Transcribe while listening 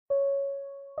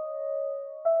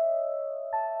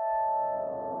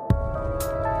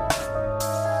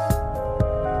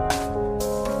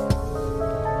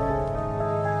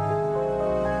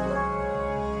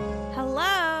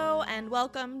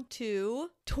welcome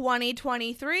to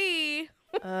 2023.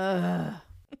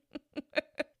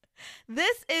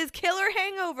 This is Killer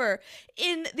Hangover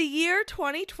in the year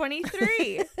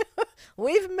 2023.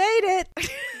 We've made it.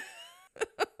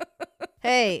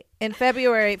 Hey, in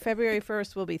February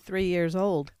 1st, we'll be 3 years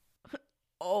old.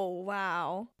 Oh,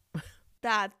 wow.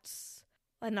 That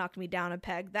knocked me down a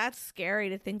peg. That's scary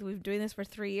to think that we've been doing this for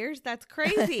 3 years. That's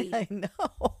crazy. I know.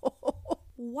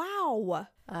 Wow.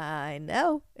 I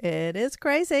know. It is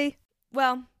crazy.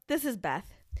 Well, this is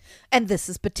Beth. And this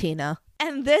is Bettina.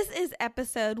 And this is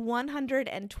episode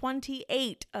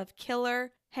 128 of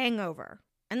Killer Hangover.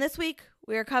 And this week,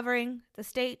 we are covering the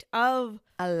state of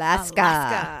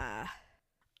Alaska.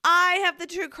 I have the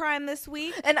true crime this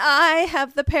week. And I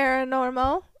have the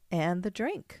paranormal and the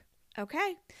drink.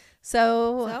 Okay.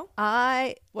 So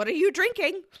what are you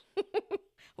drinking?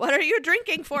 What are you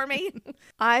drinking for me?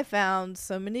 I found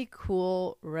so many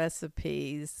cool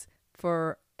recipes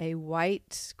for a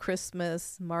white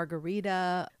Christmas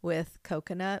margarita with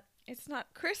coconut. It's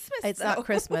not Christmas, It's though. not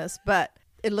Christmas, but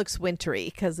it looks wintry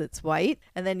because it's white.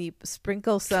 And then you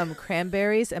sprinkle some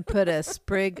cranberries and put a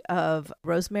sprig of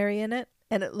rosemary in it.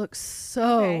 And it looks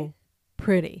so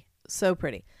pretty. So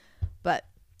pretty. But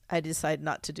I decided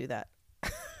not to do that.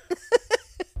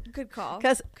 Good call.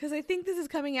 Because I think this is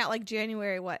coming out like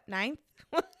January, 9th?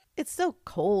 it's still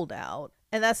cold out.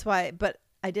 And that's why, but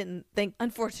I didn't think,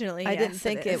 Unfortunately, I didn't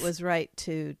think it was right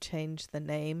to change the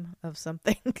name of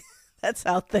something that's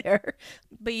out there.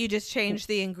 But you just changed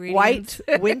the ingredients.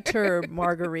 White winter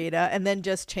margarita and then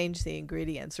just change the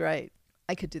ingredients, right?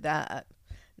 I could do that.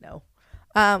 No.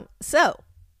 So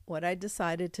what I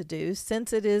decided to do,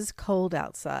 since it is cold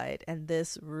outside and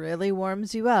this really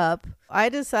warms you up, I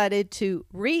decided to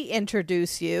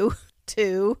reintroduce you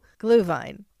to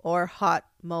Glühwein or hot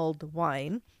mulled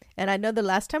wine. And I know the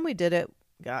last time we did it,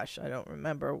 gosh, I don't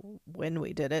remember when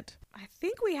we did it. I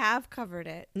think we have covered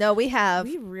it. No, we have.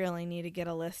 We really need to get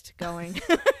a list going.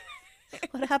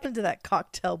 What happened to that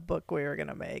cocktail book we were going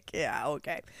to make? Yeah,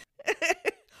 okay.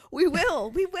 We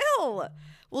will.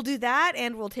 We'll do that,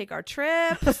 and we'll take our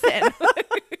trips. And,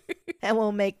 and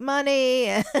we'll make money.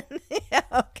 And yeah,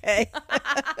 okay.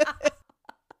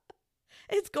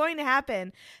 It's going to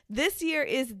happen. This year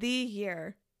is the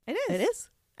year. It is. It is?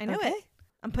 I know it.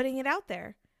 I'm putting it out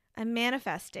there. I'm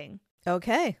manifesting.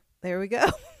 Okay. There we go.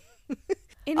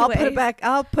 Anyways, I'll put it back.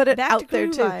 I'll put it back out to there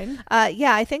Glühwein. too.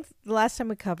 Yeah, I think the last time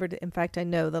we covered it, in fact, I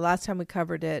know the last time we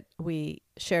covered it, we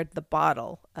shared the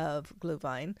bottle of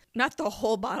Glühwein. Not the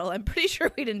whole bottle. I'm pretty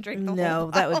sure we didn't drink the whole bottle.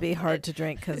 No, that would be hard to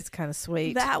drink because it's kind of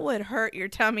sweet. That would hurt your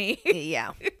tummy.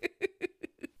 Yeah.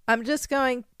 I'm just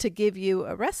going to give you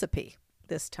a recipe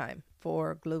this time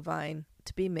for Glühwein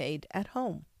to be made at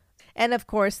home. And of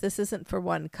course, this isn't for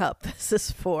 1 cup. This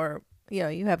is for,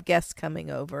 you have guests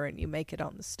coming over and you make it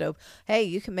on the stove. Hey,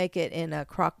 you can make it in a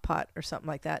crock pot or something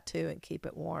like that too and keep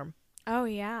it warm. Oh,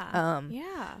 yeah.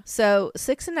 Yeah. So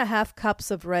 6.5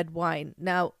 cups of red wine.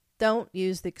 Now, don't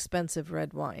use the expensive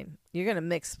red wine. You're going to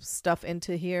mix stuff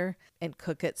into here and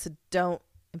cook it. So don't,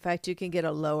 in fact, you can get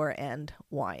a lower end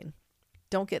wine.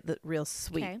 Don't get the real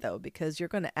sweet though, because you're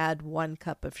going to add 1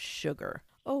 cup of sugar.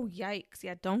 Oh, yikes.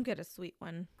 Yeah, don't get a sweet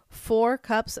one. 4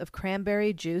 cups of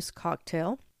cranberry juice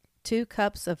cocktail, 2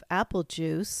 cups of apple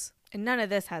juice. And none of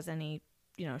this has any,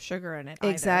 sugar in it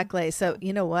either. Exactly. So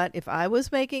you know what? If I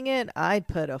was making it, I'd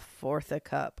put 1/4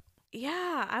 cup.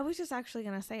 Yeah, I was just actually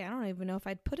going to say, I don't even know if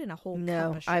I'd put in a whole cup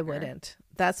No, of sugar. I wouldn't.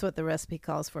 That's what the recipe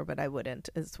calls for, but I wouldn't.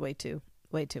 It's way too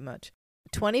much.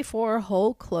 24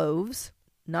 whole cloves,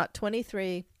 not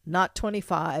 23, not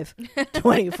 25,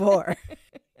 24.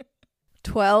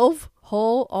 12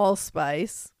 whole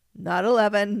allspice, not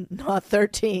 11, not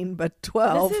 13, but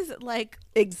 12. This is like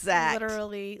exact.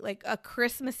 Literally like a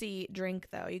Christmassy drink,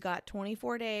 though. You got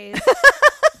 24 days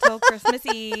till Christmas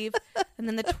Eve, and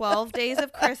then the 12 days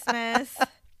of Christmas.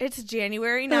 It's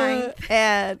January 9th.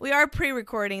 And we are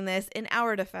pre-recording this in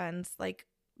our defense. Like,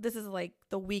 this is like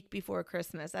the week before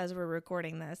Christmas as we're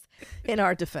recording this. In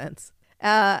our defense.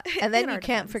 And then you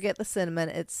can't defense. forget the cinnamon.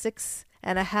 It's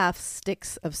 6.5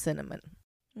 sticks of cinnamon.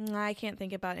 I can't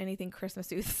think about anything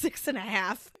Christmassy with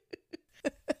 6.5.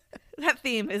 That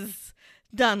theme is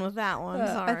done with that one.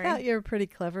 Sorry. I thought you were pretty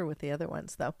clever with the other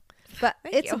ones, though. But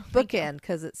Thank it's you. a bookend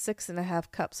because it's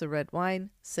 6.5 cups of red wine,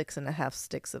 6.5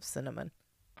 sticks of cinnamon.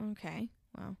 Okay.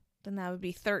 Well, then that would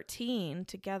be 13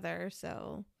 together.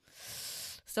 So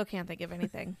still can't think of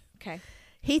anything. Okay.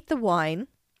 Heat the wine,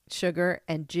 sugar,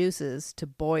 and juices to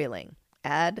boiling.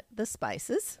 Add the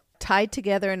spices. Tied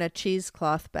together in a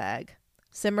cheesecloth bag.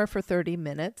 Simmer for 30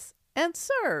 minutes and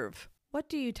serve. What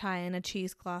do you tie in a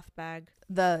cheesecloth bag?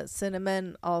 The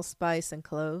cinnamon, allspice, and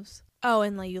cloves. Oh,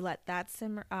 and like you let that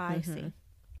simmer. I Mhm. see.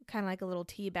 Kind of like a little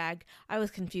tea bag. I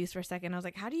was confused for a second. I was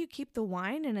like, how do you keep the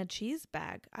wine in a cheese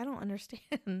bag? I don't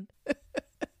understand.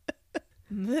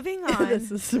 Moving on. This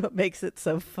is what makes it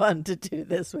so fun to do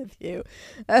this with you.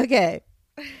 Okay.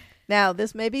 Now,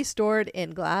 this may be stored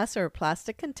in glass or a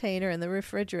plastic container in the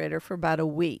refrigerator for about a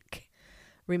week.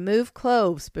 Remove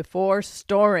cloves before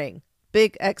storing.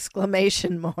 Big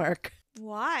exclamation mark.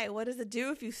 Why? What does it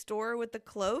do if you store with the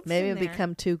cloves? Maybe in it there?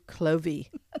 become too clovey.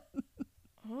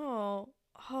 Oh,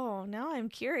 now I'm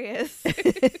curious.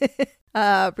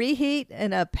 Reheat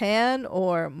in a pan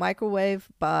or microwave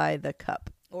by the cup.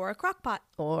 Or a crock pot.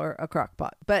 Or a crock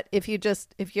pot. But if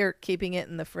you're keeping it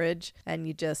in the fridge and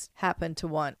you just happen to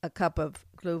want a cup of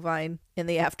Glühwein in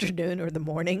the afternoon or the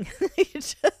morning, you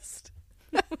just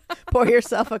pour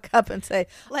yourself a cup and say,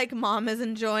 Like mom is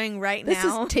enjoying right this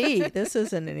now. is tea. This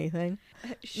isn't anything.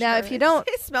 Sure. Now, if you don't,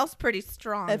 It smells pretty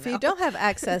strong. if you though. don't have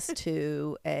access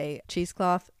to a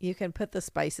cheesecloth, you can put the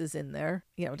spices in there,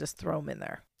 just throw them in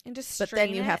there. And just But strain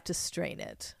then you it. have to strain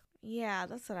it. Yeah,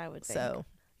 that's what I would think. So,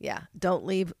 yeah, don't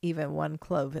leave even one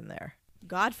clove in there.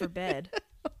 God forbid.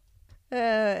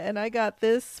 And I got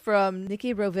this from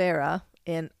Nikki Rovera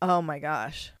in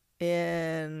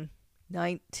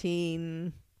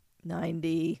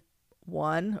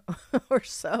 1991 or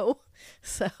so.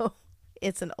 So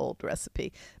it's an old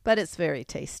recipe, but it's very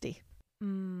tasty.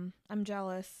 I'm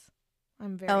jealous.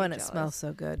 I'm very And jealous. it smells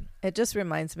so good. It just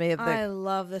reminds me of I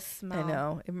love the smell. I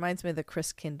know. It reminds me of the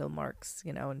Christkindl marks,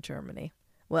 in Germany.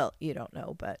 Well, you don't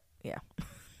know, but yeah.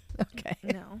 Okay.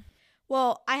 No.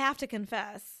 Well, I have to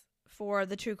confess for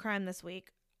the true crime this week.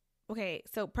 Okay,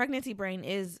 so pregnancy brain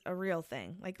is a real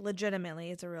thing. Like legitimately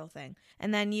it's a real thing.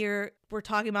 And then we're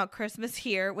talking about Christmas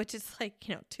here, which is like,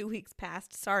 2 weeks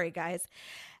past. Sorry, guys.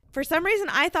 For some reason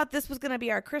I thought this was going to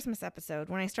be our Christmas episode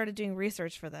when I started doing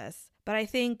research for this. But I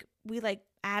think we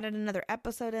added another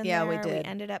episode in there. Yeah, we did. We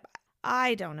ended up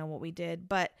I don't know what we did,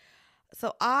 but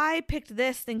so I picked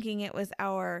this thinking it was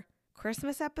our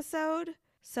Christmas episode.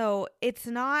 So it's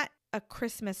not a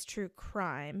Christmas true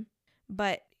crime,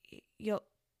 but you'll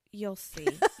see.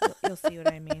 You'll see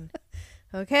what I mean.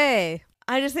 Okay.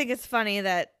 I just think it's funny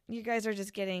that you guys are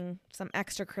just getting some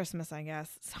extra Christmas, I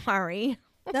guess. Sorry.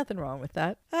 Nothing wrong with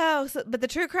that. Oh, but the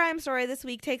true crime story this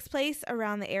week takes place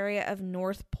around the area of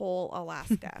North Pole,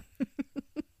 Alaska.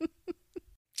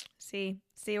 See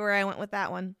where I went with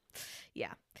that one?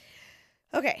 Yeah.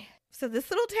 Okay. So this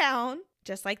little town,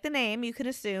 just like the name, you can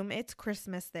assume it's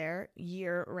Christmas there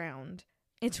year round.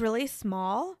 It's really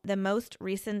small. The most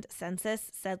recent census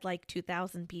said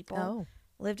 2,000 people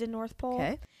lived in North Pole.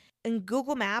 Okay. In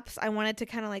Google Maps, I wanted to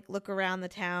kind of look around the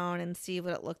town and see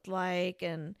what it looked like.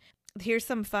 And here's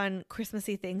some fun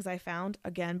Christmassy things I found,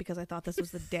 again, because I thought this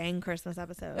was the dang Christmas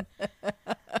episode.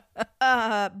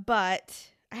 But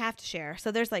I have to share.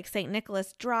 So there's St.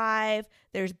 Nicholas Drive,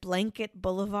 there's Blanket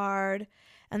Boulevard,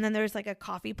 and then there's a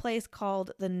coffee place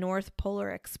called the North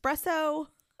Polar Espresso.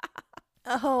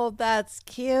 Oh, that's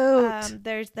cute.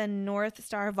 There's the North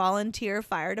Star Volunteer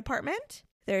Fire Department.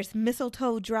 There's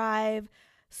Mistletoe Drive,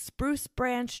 Spruce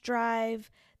Branch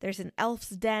Drive. There's an Elf's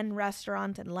Den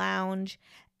restaurant and lounge.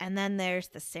 And then there's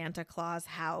the Santa Claus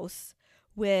house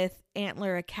with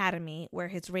Antler Academy, where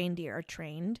his reindeer are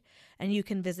trained. And you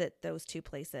can visit those two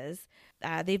places.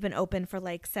 They've been open for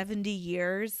 70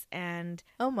 years. And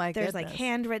Oh my there's goodness.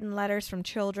 handwritten letters from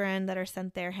children that are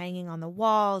sent there hanging on the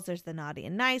walls. There's the naughty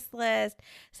and nice list.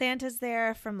 Santa's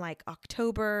there from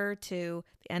October to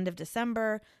the end of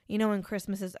December. When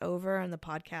Christmas is over and the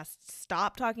podcast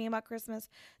stop talking about Christmas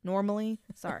normally.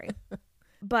 Sorry.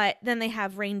 But then they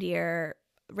have Reindeer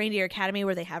Academy,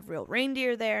 where they have real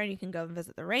reindeer there and you can go and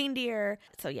visit the reindeer.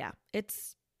 So yeah,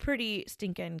 it's pretty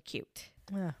stinking cute.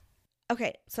 Yeah.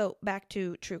 Okay, so back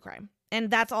to true crime.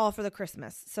 And that's all for the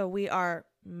Christmas. So we are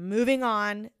moving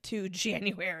on to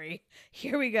January.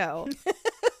 Here we go.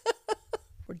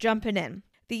 We're jumping in.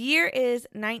 The year is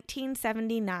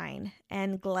 1979,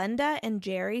 and Glenda and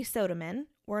Jerry Soderman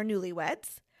were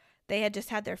newlyweds. They had just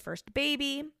had their first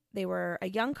baby. They were a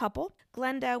young couple.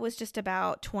 Glenda was just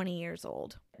about 20 years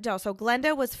old. So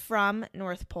Glenda was from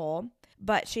North Pole,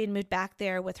 but she had moved back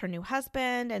there with her new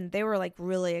husband, and they were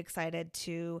really excited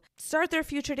to start their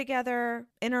future together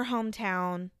in her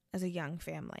hometown as a young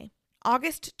family.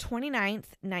 August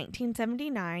 29th,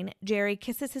 1979, Jerry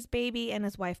kisses his baby and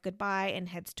his wife goodbye and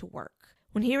heads to work.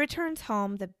 When he returns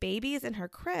home, the baby is in her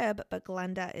crib, but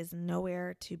Glenda is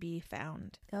nowhere to be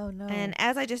found. Oh no. And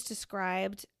as I just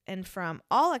described, and from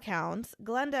all accounts,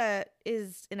 Glenda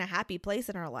is in a happy place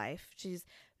in her life. She's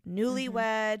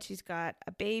newlywed. She's got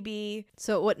a baby.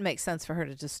 So it wouldn't make sense for her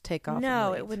to just take off.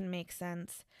 No, and it leave. wouldn't make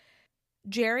sense.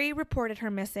 Jerry reported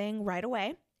her missing right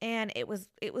away, and it was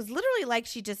literally like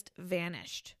she just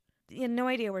vanished. You had no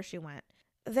idea where she went.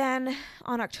 Then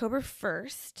on October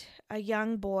 1st, a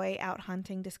young boy out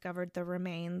hunting discovered the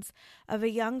remains of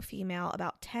a young female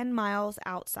about 10 miles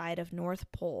outside of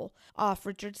North Pole off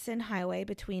Richardson Highway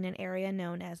between an area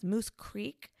known as Moose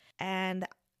Creek, and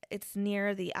it's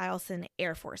near the Eielson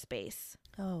Air Force Base.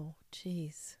 Oh,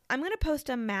 geez. I'm going to post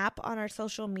a map on our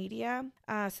social media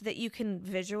so that you can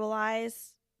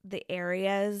visualize the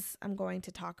areas I'm going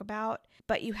to talk about.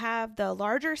 But you have the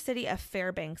larger city of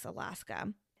Fairbanks,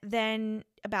 Alaska. Then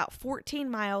about 14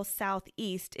 miles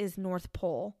southeast is North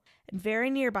Pole. And very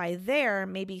nearby there,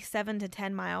 maybe 7 to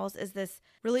 10 miles, is this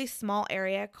really small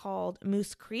area called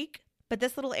Moose Creek. But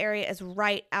this little area is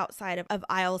right outside of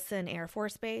Eielson Air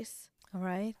Force Base. All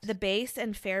right. The base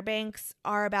and Fairbanks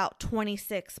are about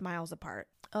 26 miles apart.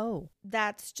 Oh.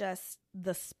 That's just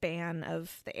the span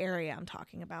of the area I'm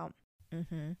talking about.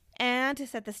 Mm-hmm. And to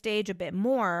set the stage a bit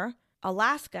more,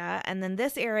 Alaska, and then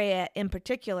this area in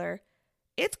particular,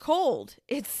 it's cold.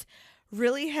 It's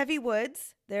really heavy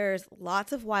woods. There's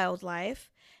lots of wildlife.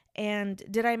 And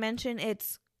did I mention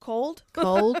it's cold?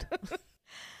 Cold.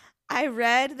 I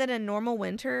read that a normal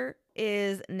winter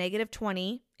is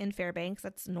 -20 in Fairbanks.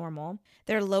 That's normal.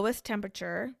 Their lowest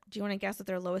temperature, do you want to guess what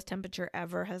their lowest temperature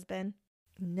ever has been?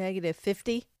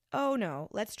 -50. Oh, no.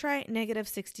 Let's try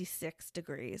 -66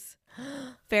 degrees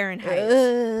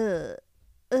Fahrenheit.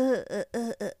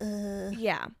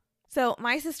 Yeah. So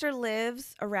my sister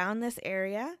lives around this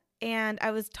area, and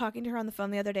I was talking to her on the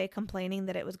phone the other day complaining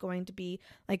that it was going to be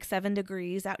like 7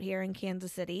 degrees out here in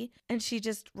Kansas City. And she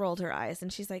just rolled her eyes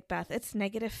and she's like, Beth, it's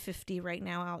 -50 right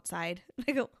now outside. And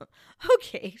I go,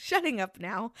 okay, shutting up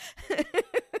now.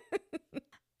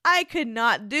 I could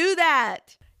not do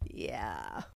that.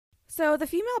 Yeah. So the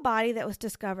female body that was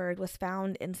discovered was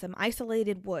found in some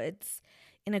isolated woods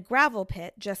in a gravel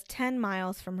pit just 10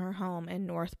 miles from her home in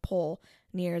North Pole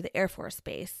near the Air Force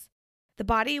Base. The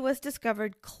body was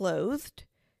discovered clothed.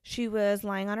 She was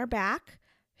lying on her back.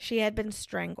 She had been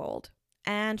strangled,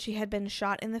 and she had been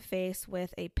shot in the face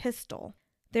with a pistol.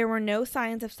 There were no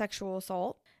signs of sexual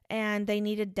assault, and they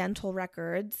needed dental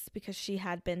records because she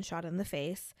had been shot in the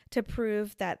face to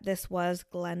prove that this was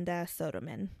Glenda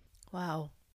Soderman.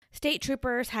 Wow. State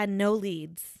troopers had no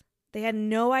leads. They had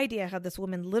no idea how this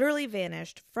woman literally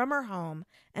vanished from her home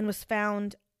and was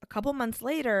found a couple months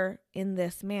later in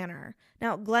this manner.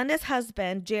 Now, Glenda's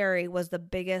husband, Jerry, was the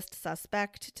biggest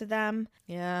suspect to them.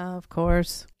 Yeah, of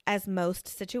course. As most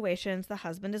situations, the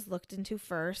husband is looked into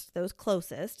first, those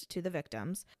closest to the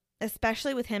victims,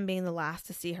 especially with him being the last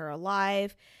to see her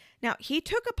alive. Now, he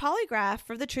took a polygraph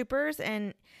for the troopers,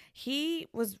 and he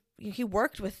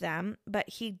worked with them, but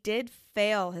he did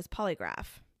fail his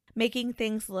polygraph, making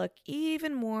things look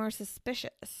even more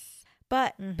suspicious.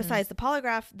 But besides the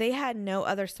polygraph, they had no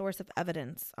other source of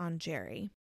evidence on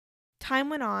Jerry. Time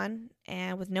went on,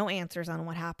 and with no answers on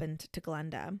what happened to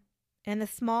Glenda. And the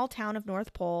small town of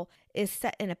North Pole is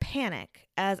set in a panic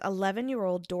as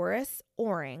 11-year-old Doris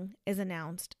Oring is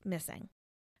announced missing.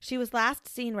 She was last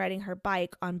seen riding her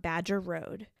bike on Badger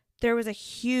Road. There was a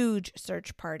huge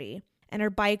search party, and her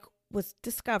bike was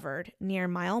discovered near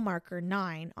mile marker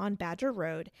 9 on Badger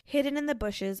Road, hidden in the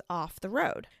bushes off the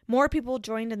road. More people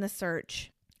joined in the search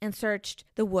and searched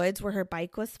the woods where her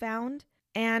bike was found.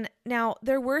 And now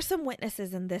there were some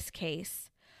witnesses in this case,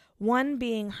 one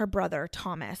being her brother,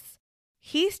 Thomas.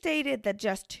 He stated that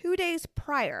just 2 days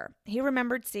prior, he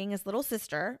remembered seeing his little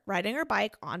sister riding her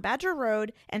bike on Badger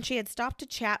Road, and she had stopped to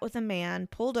chat with a man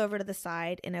pulled over to the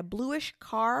side in a bluish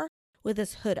car with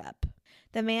his hood up.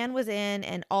 The man was in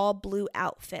an all-blue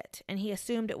outfit, and he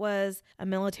assumed it was a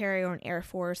military or an Air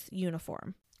Force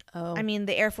uniform. Oh. I mean,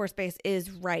 the Air Force Base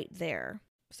is right there,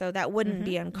 so that wouldn't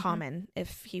be uncommon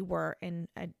if he were in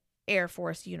an Air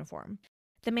Force uniform.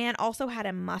 The man also had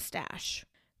a mustache.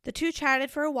 The two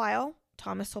chatted for a while.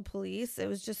 Thomas told police it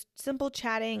was just simple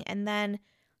chatting, and then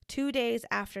 2 days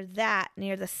after that,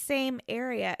 near the same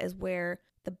area is where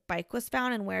the bike was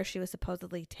found and where she was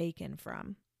supposedly taken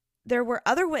from. There were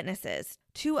other witnesses,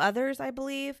 2 others, I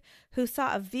believe, who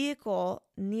saw a vehicle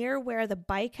near where the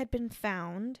bike had been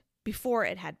found before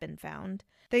it had been found.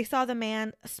 They saw the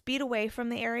man speed away from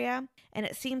the area, and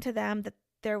it seemed to them that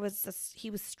he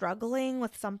was struggling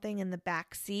with something in the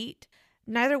back seat.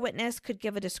 Neither witness could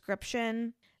give a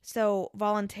description, so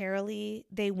voluntarily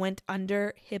they went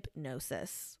under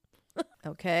hypnosis.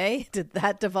 Okay. Did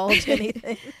that divulge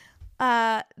anything?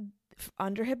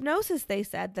 Under hypnosis, they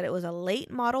said that it was a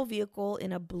late model vehicle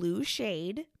in a blue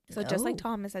shade. So just like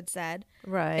Thomas had said.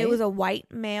 Right. It was a white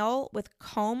male with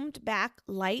combed back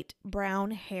light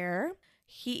brown hair.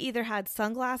 He either had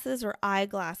sunglasses or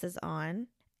eyeglasses on.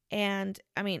 And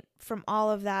I mean, from all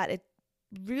of that, it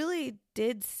really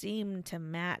did seem to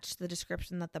match the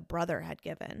description that the brother had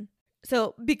given.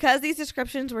 So because these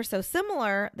descriptions were so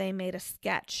similar, they made a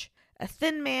sketch. A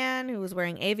thin man who was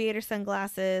wearing aviator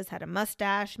sunglasses, had a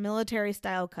mustache, military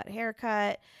style cut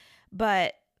haircut.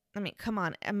 But I mean, come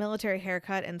on, a military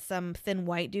haircut and some thin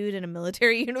white dude in a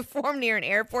military uniform near an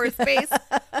Air Force base.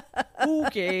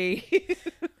 Okay.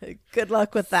 Good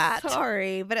luck with that.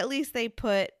 Sorry, but at least they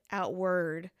put out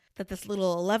word that this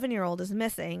little 11-year-old is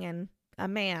missing and a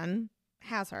man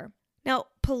has her. Now,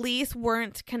 police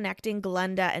weren't connecting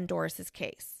Glenda and Doris's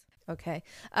case. Okay.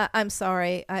 I'm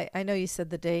sorry. I know you said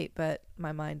the date, but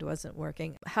my mind wasn't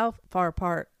working. How far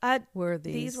apart were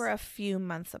these? These were a few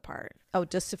months apart. Oh,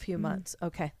 just a few months.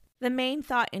 Okay. The main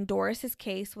thought in Doris's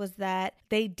case was that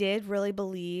they did really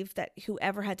believe that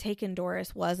whoever had taken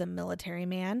Doris was a military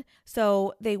man.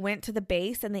 So they went to the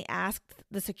base and they asked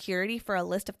the security for a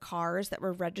list of cars that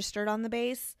were registered on the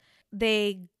base.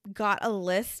 They got a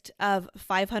list of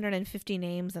 550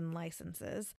 names and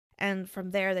licenses. And from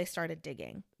there, they started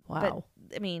digging. Wow.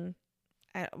 But, I mean,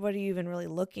 what are you even really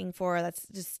looking for? That's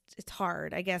just, it's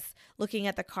hard. I guess looking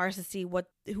at the cars to see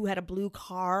who had a blue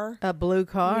car. A blue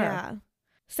car. Yeah.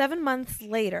 7 months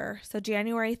later, so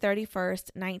January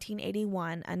 31st,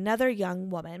 1981, another young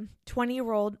woman,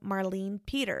 20-year-old Marlene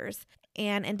Peters,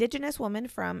 an indigenous woman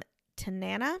from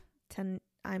Tanana,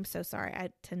 I'm so sorry,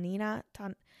 Tanana,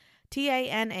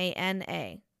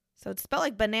 T-A-N-A-N-A. So it's spelled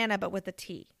like banana, but with a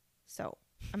T. So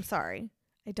I'm sorry.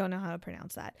 I don't know how to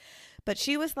pronounce that. But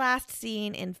she was last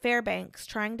seen in Fairbanks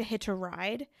trying to hitch a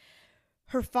ride.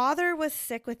 Her father was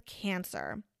sick with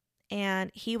cancer,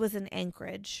 and he was in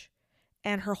Anchorage.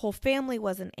 And her whole family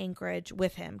was in Anchorage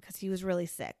with him because he was really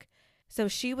sick. So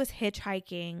she was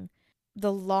hitchhiking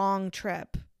the long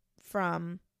trip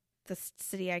from the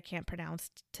city I can't pronounce,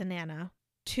 Tanana,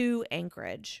 to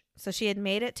Anchorage. So she had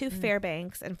made it to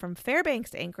Fairbanks, and from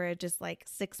Fairbanks to Anchorage is like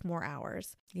 6 more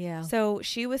hours. Yeah. So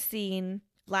she was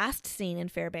last seen in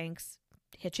Fairbanks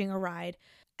hitching a ride.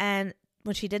 And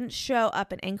when she didn't show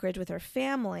up in Anchorage with her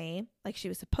family like she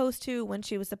was supposed to, when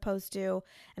she was supposed to,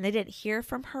 and they didn't hear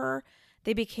from her,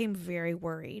 they became very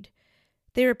worried.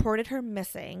 They reported her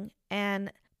missing,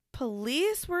 and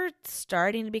police were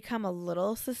starting to become a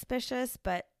little suspicious,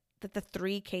 but that the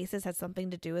 3 cases had something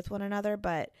to do with one another,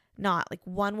 but not. Like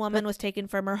one woman was taken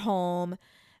from her home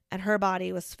and her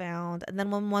body was found, and then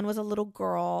one was a little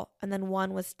girl, and then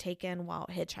one was taken while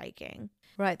hitchhiking.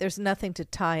 Right. There's nothing to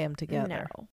tie them together.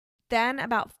 No. Then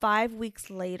about 5 weeks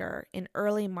later, in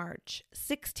early March,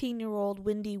 16-year-old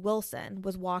Wendy Wilson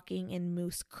was walking in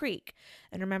Moose Creek.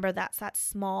 And remember, that's that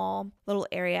small little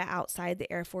area outside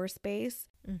the Air Force Base.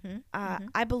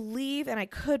 I believe, and I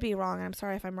could be wrong, I'm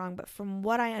sorry if I'm wrong, but from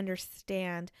what I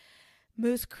understand,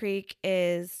 Moose Creek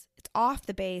it's off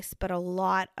the base, but a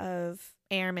lot of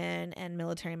airmen and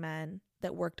military men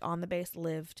that worked on the base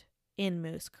lived in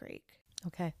Moose Creek.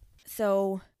 Okay.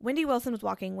 So Wendy Wilson was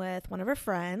walking with one of her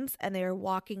friends, and they were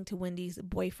walking to Wendy's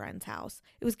boyfriend's house.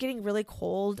 It was getting really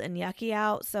cold and yucky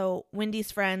out, so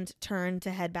Wendy's friend turned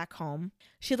to head back home.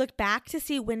 She looked back to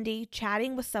see Wendy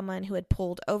chatting with someone who had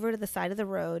pulled over to the side of the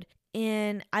road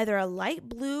in either a light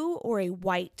blue or a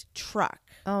white truck.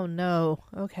 Oh, no.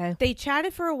 Okay. They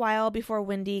chatted for a while before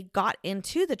Wendy got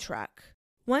into the truck.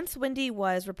 Once Wendy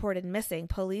was reported missing,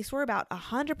 police were about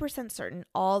 100% certain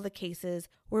all the cases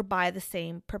were by the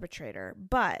same perpetrator.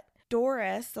 But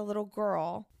Doris, the little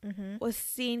girl, was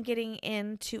seen getting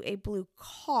into a blue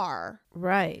car.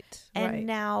 Right. And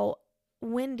now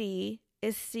Wendy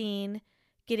is seen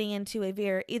getting into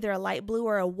either a light blue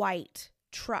or a white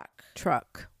truck.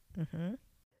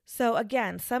 So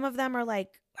again, some of them are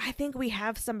like, I think we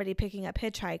have somebody picking up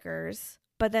hitchhikers.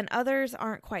 But then others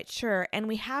aren't quite sure. And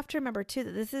we have to remember, too,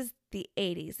 that this is the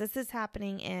 80s. This is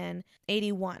happening in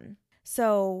 81.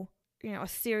 So, a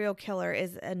serial killer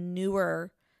is a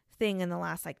newer thing in the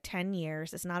last 10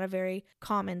 years. It's not a very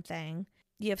common thing.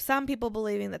 You have some people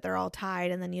believing that they're all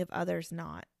tied, and then you have others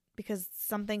not. Because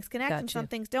some things connect and some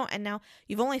things don't. And now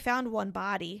you've only found one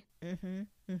body.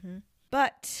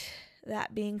 But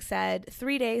that being said,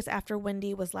 3 days after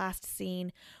Wendy was last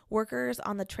seen, workers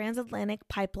on the transatlantic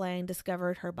pipeline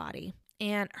discovered her body.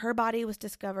 And her body was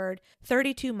discovered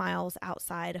 32 miles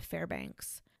outside of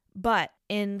Fairbanks, but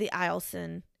in the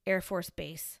Eielson Air Force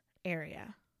Base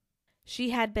area.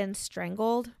 She had been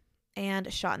strangled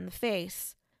and shot in the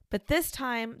face, but this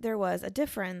time there was a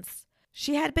difference.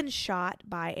 She had been shot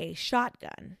by a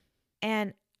shotgun.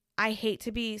 And I hate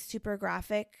to be super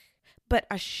graphic, but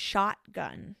a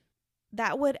shotgun.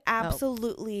 That would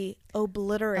absolutely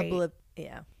obliterate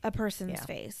a person's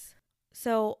face.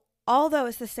 So, although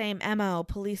it's the same MO,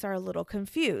 police are a little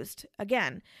confused.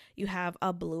 Again, you have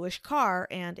a bluish car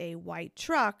and a white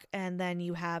truck, and then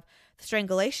you have the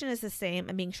strangulation is the same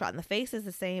and being shot in the face is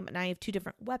the same, and now you have two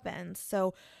different weapons.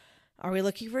 So, are we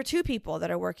looking for two people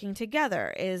that are working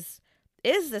together? Is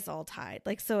this all tied?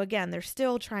 Like, so again, they're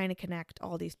still trying to connect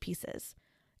all these pieces.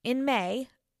 In May,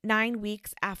 9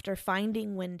 weeks after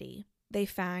finding Wendy, they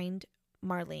find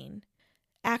Marlene.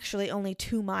 Actually, only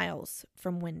 2 miles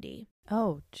from Wendy.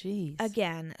 Oh, geez.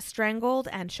 Again, strangled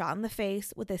and shot in the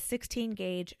face with a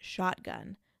 16-gauge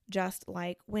shotgun, just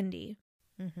like Wendy.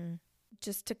 Mm-hmm.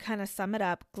 Just to kind of sum it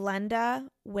up, Glenda,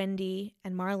 Wendy,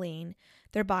 and Marlene,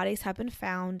 their bodies have been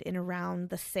found in around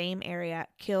the same area,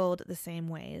 killed the same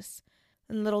ways.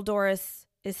 And little Doris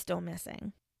is still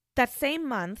missing. That same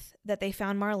month that they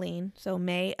found Marlene, so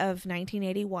May of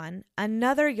 1981,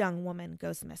 another young woman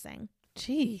goes missing.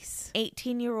 Jeez.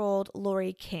 18-year-old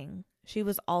Lori King. She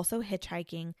was also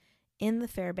hitchhiking in the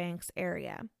Fairbanks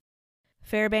area.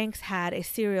 Fairbanks had a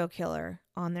serial killer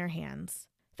on their hands.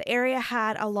 The area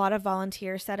had a lot of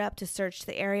volunteers set up to search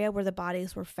the area where the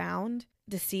bodies were found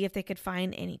to see if they could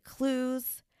find any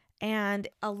clues. And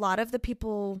a lot of the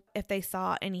people, if they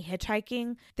saw any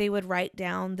hitchhiking, they would write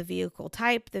down the vehicle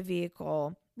type, the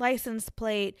vehicle license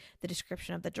plate, the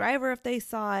description of the driver if they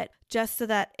saw it, just so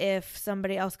that if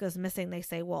somebody else goes missing, they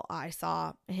say, well, I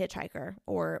saw a hitchhiker.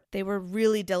 Or they were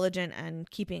really diligent and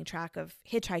keeping track of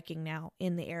hitchhiking now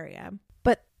in the area.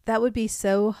 But that would be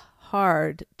so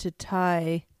hard to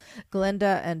tie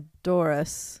Glenda and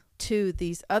Doris to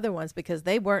these other ones because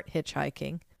they weren't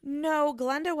hitchhiking. No,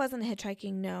 Glenda wasn't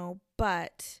hitchhiking, no,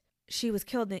 but she was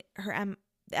killed. The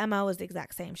MO was the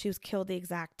exact same. She was killed the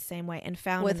exact same way and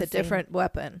found with a different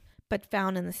weapon. But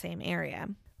found in the same area.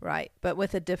 Right, but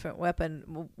with a different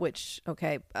weapon, which,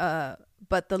 okay,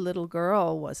 but the little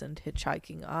girl wasn't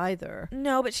hitchhiking either.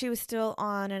 No, but she was still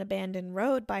on an abandoned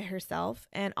road by herself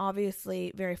and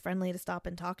obviously very friendly to stop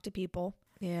and talk to people.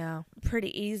 Yeah.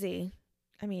 Pretty easy.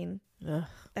 I mean, Ugh.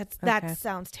 that Okay.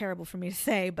 sounds terrible for me to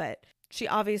say, but she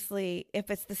obviously, if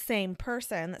it's the same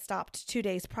person that stopped 2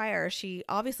 days prior, she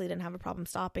obviously didn't have a problem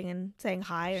stopping and saying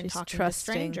hi and She's talking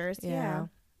trusting. to strangers.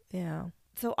 Yeah.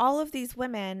 So all of these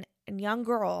women and young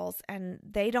girls, and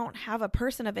they don't have a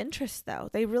person of interest, though.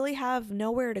 They really have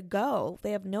nowhere to go.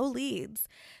 They have no leads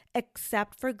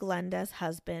except for Glenda's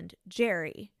husband,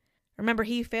 Jerry. Remember,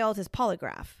 he failed his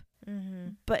polygraph. Mm-hmm.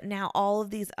 But now all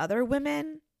of these other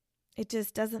women, it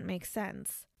just doesn't make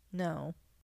sense. No.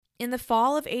 In the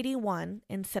fall of 81,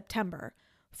 in September,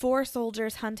 4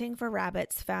 soldiers hunting for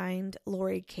rabbits find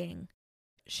Lori King.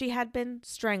 She had been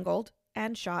strangled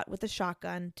and shot with a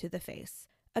shotgun to the face,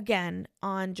 again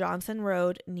on Johnson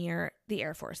Road near the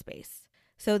Air Force Base.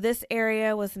 So this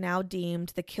area was now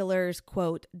deemed the killer's,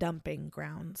 quote, dumping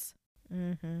grounds.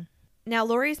 Mm-hmm. Now,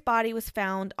 Lori's body was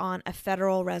found on a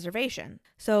federal reservation,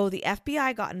 so the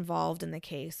FBI got involved in the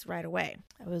case right away.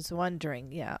 I was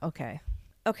wondering. Yeah, okay.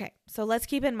 Okay, so let's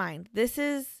keep in mind, this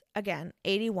is, again,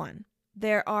 81.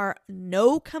 There are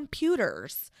no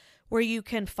computers where you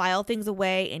can file things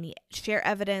away and share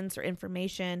evidence or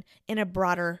information in a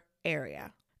broader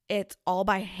area. It's all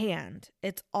by hand.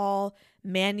 It's all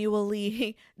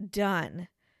manually done.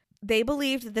 They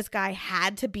believed that this guy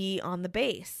had to be on the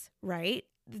base, right?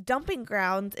 The dumping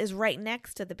grounds is right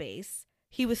next to the base.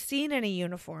 He was seen in a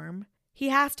uniform. He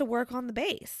has to work on the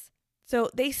base. So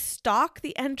they stalk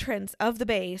the entrance of the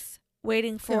base,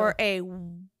 waiting for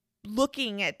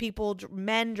looking at people,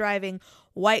 men driving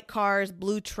white cars,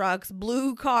 blue trucks,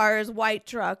 blue cars, white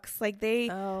trucks. Like they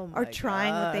are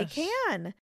trying what they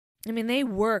can. I mean, they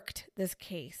worked this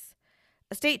case.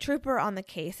 A state trooper on the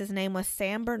case, his name was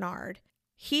Sam Bernard.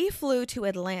 He flew to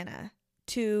Atlanta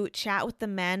to chat with the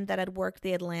men that had worked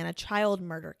the Atlanta child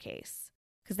murder case,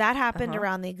 because that happened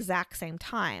around the exact same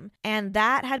time. And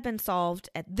that had been solved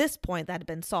at this point,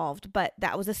 but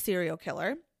that was a serial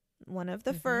killer, one of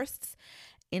the firsts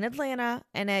in Atlanta.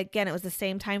 And again, it was the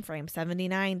same time frame,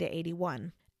 79 to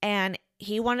 81. And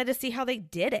he wanted to see how they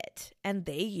did it. And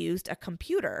they used a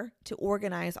computer to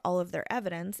organize all of their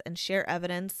evidence and share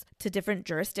evidence to different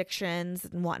jurisdictions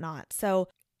and whatnot. So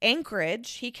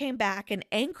Anchorage, he came back and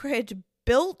Anchorage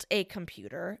built a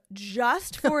computer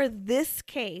just for this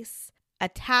case. A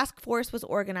task force was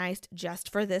organized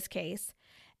just for this case,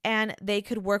 and they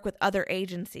could work with other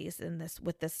agencies in this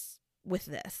with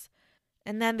this.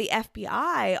 And then the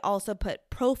FBI also put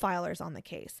profilers on the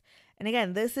case. And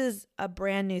again, this is a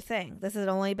brand new thing. This has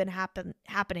only been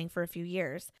happening for a few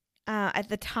years. At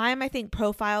the time, I think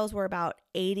profiles were about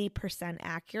 80%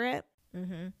 accurate.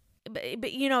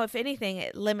 But you know, if anything,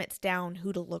 it limits down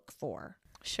who to look for.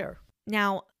 Sure.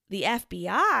 Now, The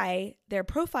FBI, their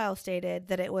profile stated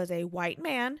that it was a white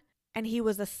man and he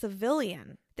was a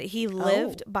civilian, that he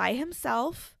lived by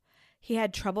himself, he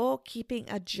had trouble keeping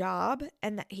a job,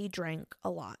 and that he drank a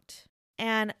lot.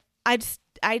 And I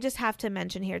just have to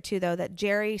mention here too, though, that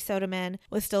Jerry Soderman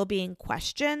was still being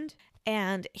questioned,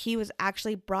 and he was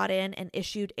actually brought in and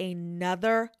issued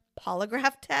another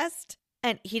polygraph test.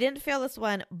 And he didn't fail this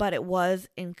one, but it was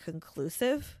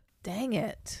inconclusive. Dang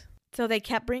it. So they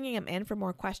kept bringing him in for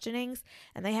more questionings,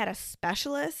 and they had a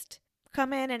specialist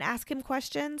come in and ask him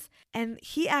questions. And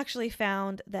he actually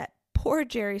found that poor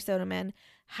Jerry Soderman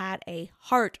had a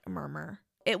heart murmur.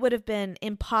 It would have been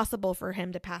impossible for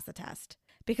him to pass the test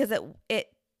because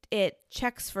it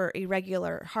checks for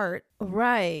irregular heart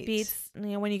beats,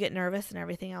 when you get nervous and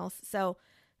everything else. So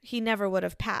he never would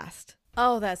have passed.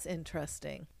 Oh, that's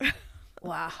interesting.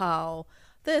 Wow.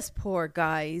 This poor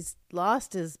guy, he's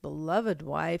lost his beloved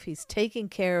wife. He's taking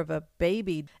care of a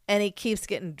baby, and he keeps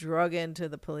getting drug into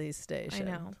the police station.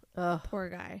 I know. Ugh. Poor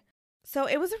guy. So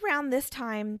it was around this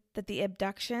time that the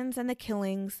abductions and the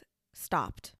killings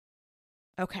stopped.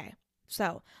 Okay.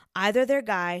 So either their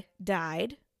guy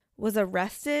died, was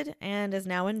arrested, and is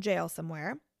now in jail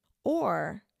somewhere,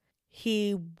 or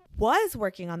he was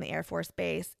working on the Air Force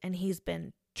Base and he's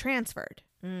been transferred.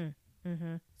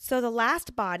 Mm-hmm. So the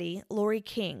last body, Lori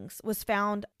King's, was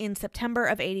found in September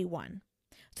of 81.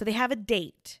 So they have a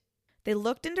date. They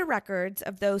looked into records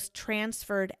of those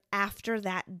transferred after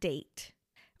that date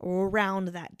or around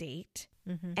that date.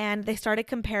 Mm-hmm. And they started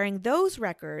comparing those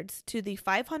records to the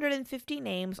 550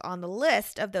 names on the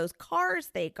list of those cars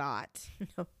they got.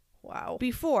 Wow.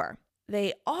 Before.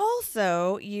 They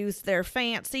also used their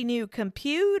fancy new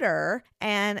computer,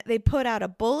 and they put out a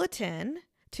bulletin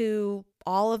to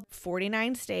all of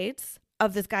 49 states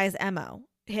of this guy's MO.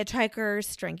 Hitchhikers,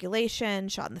 strangulation,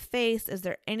 shot in the face. Is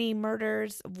there any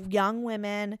murders of young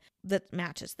women that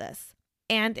matches this?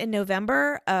 And in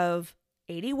November of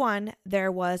 81,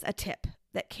 there was a tip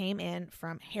that came in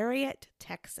from Harriet,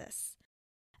 Texas.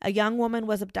 A young woman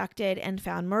was abducted and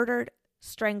found murdered,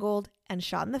 strangled, and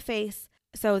shot in the face.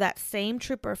 So that same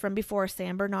trooper from before,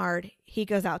 Sam Bernard, he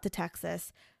goes out to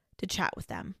Texas to chat with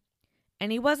them.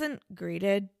 And he wasn't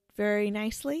greeted very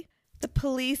nicely. The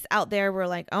police out there were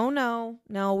like, oh no,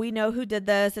 we know who did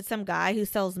this. It's some guy who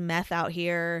sells meth out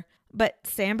here. But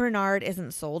Sam Bernard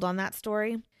isn't sold on that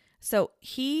story. So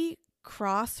he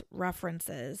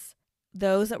cross-references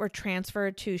those that were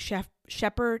transferred to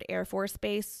Shepherd Air Force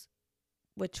Base,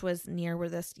 which was near where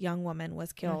this young woman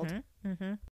was killed,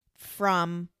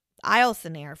 from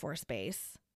Eielson Air Force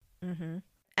Base. Mm-hmm.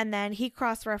 And then he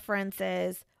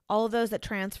cross-references all of those that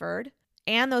transferred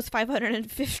and those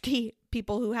 550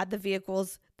 people who had the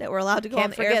vehicles that were allowed to go on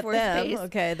the Air Force Base.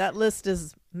 Okay, that list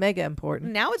is mega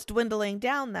important. Now it's dwindling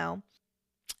down, though.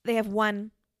 They have one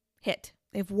hit.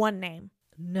 They have one name.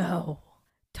 No.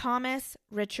 Thomas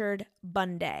Richard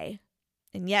Bunday.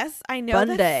 And yes, I know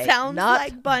Bunday, that sounds not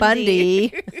like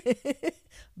Bundy.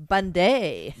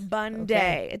 Bunday. Bunday.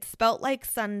 Okay. It's spelt like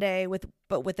Sunday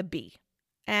but with a B.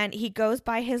 And he goes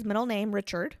by his middle name,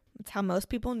 Richard. That's how most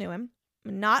people knew him.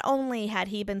 Not only had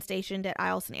he been stationed at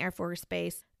Eielson Air Force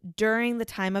Base during the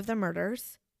time of the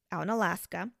murders out in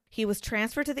Alaska, he was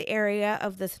transferred to the area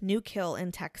of this new kill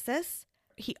in Texas.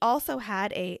 He also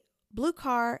had a blue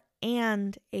car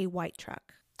and a white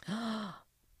truck.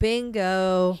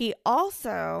 Bingo. He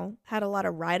also had a lot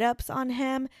of write-ups on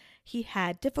him. He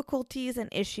had difficulties and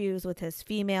issues with his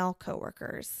female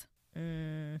coworkers.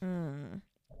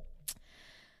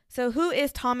 So who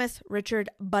is Thomas Richard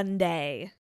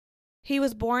Bunday? He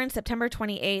was born September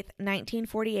 28th,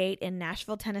 1948 in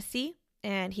Nashville, Tennessee,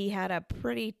 and he had a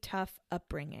pretty tough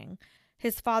upbringing.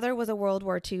 His father was a World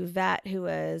War II vet who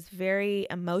was very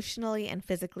emotionally and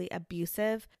physically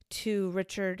abusive to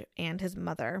Richard and his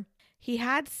mother.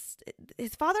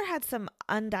 His father had some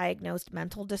undiagnosed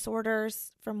mental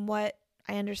disorders, from what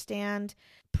I understand,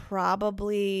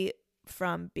 probably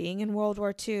from being in World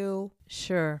War II.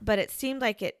 Sure. But it seemed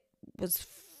like it was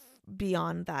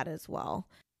beyond that as well.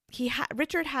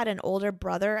 Richard had an older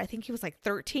brother. I think he was like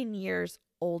 13 years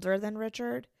older than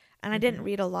Richard. And I didn't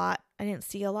read a lot. I didn't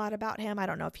see a lot about him. I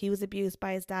don't know if he was abused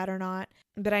by his dad or not,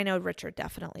 but I know Richard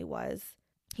definitely was.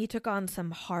 He took on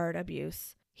some hard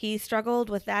abuse. He struggled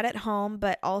with that at home,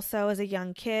 but also as a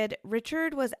young kid.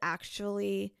 Richard was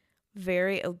actually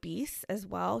very obese as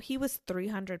well. He was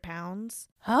 300 pounds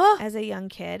as a young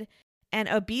kid. And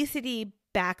obesity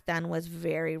back then was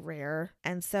very rare.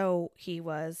 And so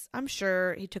I'm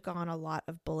sure he took on a lot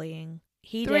of bullying.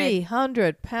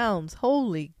 300 pounds.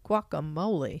 Holy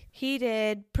guacamole. He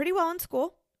did pretty well in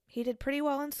school. He did pretty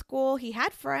well in school. He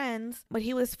had friends. When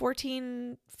he was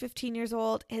 14, 15 years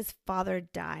old, his father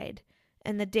died.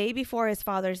 And the day before his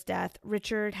father's death,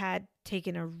 Richard had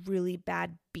taken a really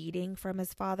bad beating from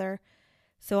his father.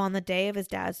 So on the day of his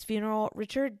dad's funeral,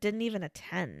 Richard didn't even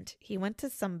attend. He went to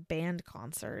some band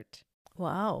concert.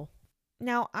 Wow.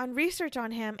 Now, on research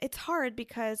on him, it's hard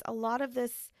because a lot of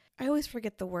this, I always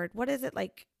forget the word. What is it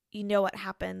like? You know what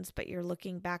happens, but you're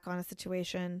looking back on a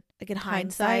situation, like in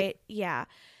hindsight. Yeah.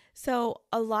 So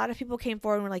a lot of people came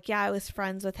forward and were like, yeah, I was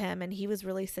friends with him and he was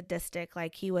really sadistic.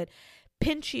 Like he would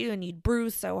pinch you and you'd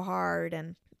bruise so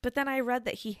hard. But then I read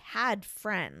that he had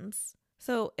friends.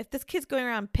 So if this kid's going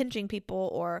around pinching people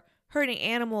or hurting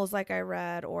animals like I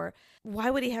read, or why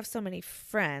would he have so many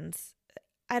friends?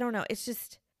 I don't know. It's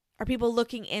just, are people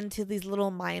looking into these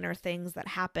little minor things that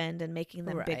happened and making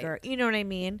them bigger? You know what I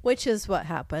mean? Which is what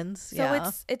happens.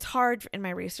 So it's hard in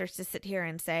my research to sit here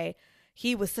and say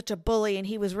he was such a bully and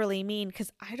he was really mean,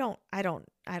 because I don't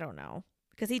know.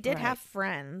 Because he did have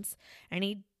friends and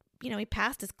he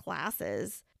passed his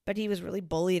classes, but he was really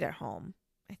bullied at home,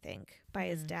 I think, by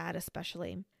his dad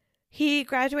especially. He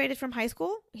graduated from high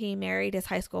school. He married his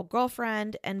high school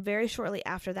girlfriend, and very shortly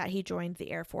after that, he joined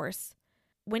the Air Force.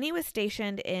 When he was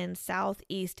stationed in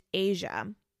Southeast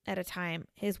Asia at a time,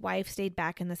 his wife stayed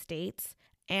back in the States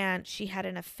and she had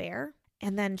an affair.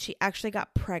 And then she actually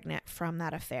got pregnant from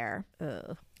that affair.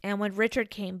 Ugh. And when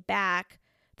Richard came back,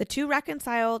 the two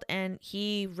reconciled and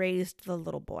he raised the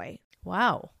little boy.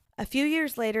 Wow. A few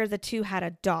years later, the two had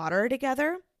a daughter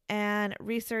together. And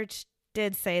research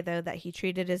did say, though, that he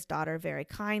treated his daughter very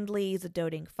kindly. He's a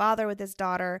doting father with his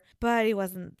daughter, but he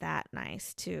wasn't that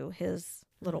nice to his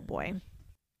little boy.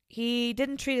 He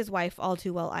didn't treat his wife all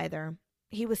too well either.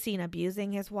 He was seen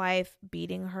abusing his wife,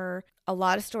 beating her. A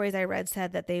lot of stories I read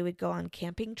said that they would go on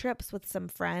camping trips with some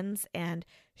friends, and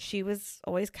she was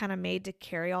always kind of made to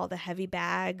carry all the heavy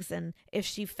bags. And if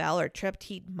she fell or tripped,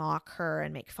 he'd mock her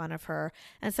and make fun of her.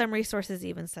 And some resources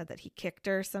even said that he kicked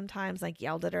her sometimes, like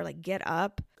yelled at her, like, get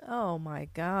up. Oh my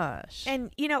gosh.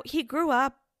 And, he grew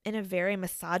up in a very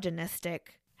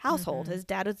misogynistic household. His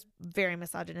dad was very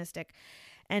misogynistic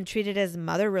and treated his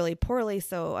mother really poorly.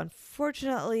 So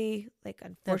unfortunately,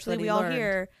 we all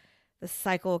hear the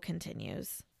cycle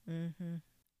continues.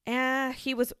 And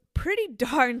he was pretty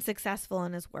darn successful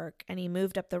in his work, and he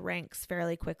moved up the ranks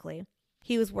fairly quickly.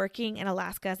 He was working in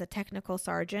Alaska as a technical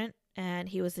sergeant, and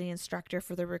he was the instructor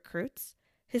for the recruits.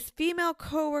 His female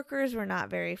coworkers were not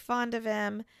very fond of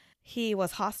him. He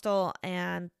was hostile,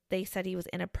 and they said he was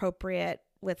inappropriate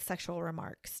with sexual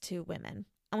remarks to women.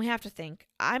 And we have to think,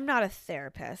 I'm not a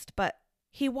therapist, but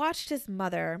he watched his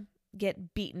mother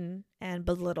get beaten and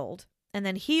belittled. And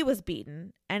then he was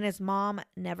beaten, and his mom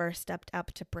never stepped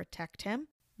up to protect him.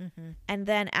 And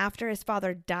then after his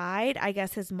father died, I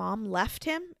guess his mom left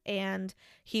him, and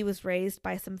he was raised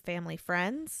by some family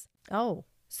friends. Oh.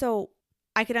 So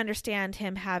I could understand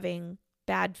him having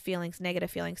bad feelings,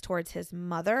 negative feelings towards his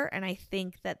mother. And I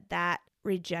think that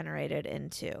regenerated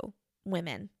into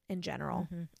women in general.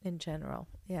 In general,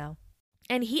 yeah.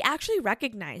 And he actually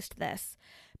recognized this.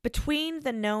 Between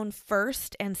the known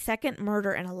first and second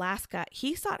murder in Alaska,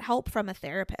 he sought help from a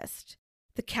therapist.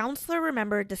 The counselor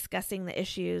remembered discussing the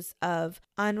issues of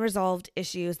unresolved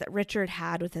issues that Richard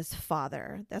had with his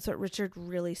father. That's what Richard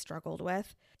really struggled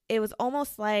with. It was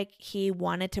almost like he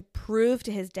wanted to prove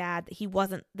to his dad that he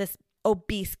wasn't this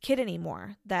obese kid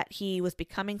anymore, that he was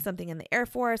becoming something in the Air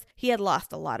Force. He had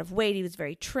lost a lot of weight. He was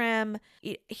very trim.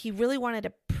 He really wanted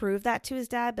to prove that to his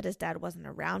dad, but his dad wasn't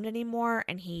around anymore,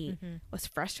 and he was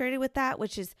frustrated with that,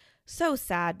 which is so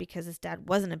sad because his dad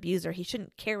was an abuser. He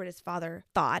shouldn't care what his father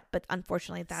thought, but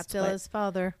unfortunately that's still what his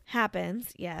father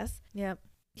happens. Yes. Yep.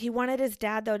 He wanted his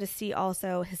dad, though, to see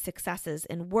also his successes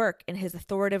in work and his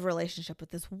authoritative relationship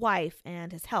with his wife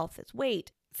and his health, his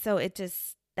weight. So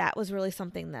that was really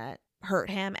something that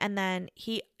hurt him. And then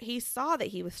he saw that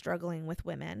he was struggling with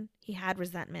women. He had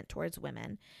resentment towards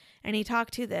women, and he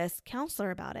talked to this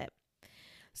counselor about it.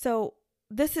 So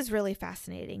this is really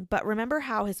fascinating. But remember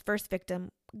how his first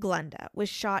victim, Glenda, was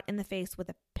shot in the face with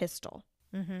a pistol.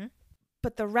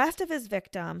 But the rest of his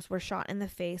victims were shot in the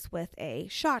face with a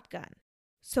shotgun.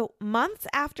 So months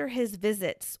after his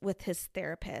visits with his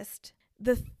therapist,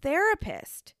 the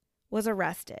therapist was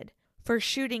arrested for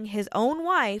shooting his own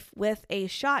wife with a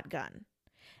shotgun.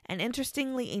 And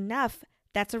interestingly enough,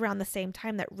 that's around the same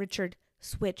time that Richard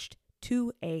switched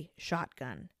to a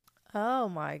shotgun. Oh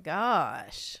my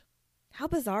gosh. How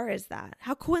bizarre is that?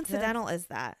 How coincidental is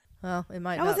that? Well, it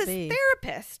might that not was be. his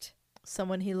therapist.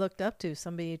 Someone he looked up to,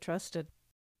 somebody he trusted.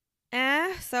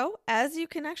 So, as you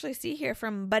can actually see here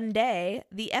from Bunday,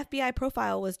 the FBI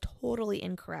profile was totally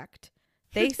incorrect.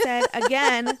 They said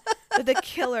again that the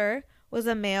killer was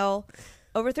a male,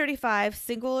 over 35,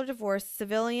 single or divorced,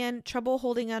 civilian, trouble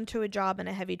holding on to a job, and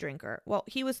a heavy drinker. Well,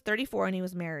 he was 34 and he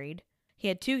was married. He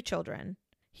had 2 children.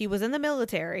 He was in the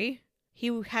military.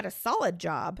 He had a solid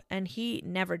job and he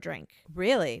never drank.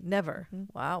 Really? Never.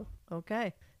 Wow.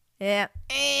 Okay. Yeah.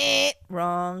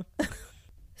 Wrong.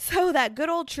 So that good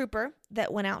old trooper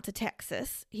that went out to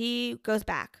Texas, he goes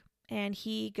back and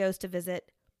he goes to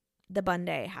visit the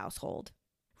Bundy household.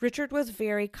 Richard was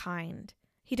very kind.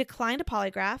 He declined a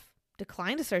polygraph,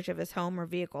 declined a search of his home or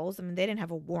vehicles. I mean, they didn't have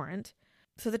a warrant.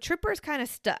 So the trooper's kind of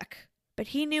stuck, but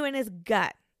he knew in his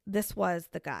gut this was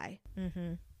the guy.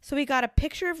 Mm-hmm. So he got a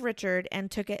picture of Richard and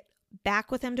took it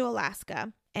back with him to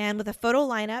Alaska. And with a photo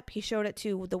lineup, he showed it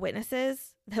to the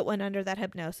witnesses that went under that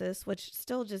hypnosis, which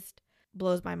still just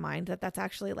blows my mind that that's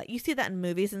actually like, you see that in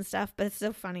movies and stuff, but it's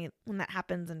so funny when that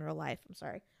happens in real life. I'm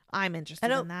sorry. I'm interested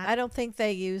in that. I don't think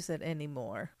they use it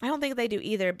anymore. I don't think they do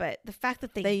either, but the fact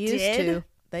that they used to.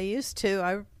 They used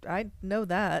to. I know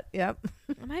that. Yep.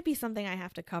 It might be something I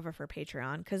have to cover for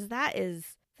Patreon because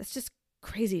that's just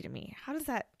crazy to me. How does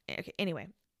that? Okay, anyway,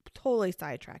 totally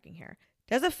sidetracking here.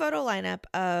 There's a photo lineup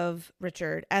of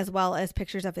Richard as well as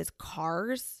pictures of his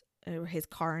cars, his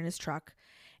car and his truck.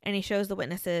 And he shows the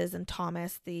witnesses and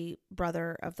Thomas, the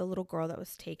brother of the little girl that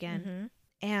was taken. Mm-hmm.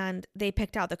 And they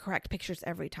picked out the correct pictures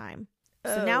every time.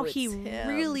 So now he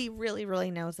really, really, really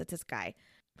knows it's this guy.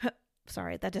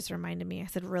 Sorry, that just reminded me. I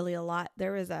said really a lot.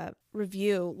 There was a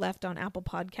review left on Apple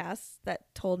Podcasts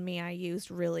that told me I used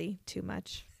really too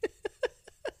much.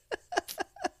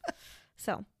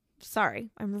 So,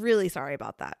 sorry. I'm really sorry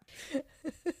about that.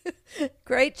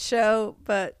 Great show,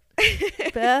 but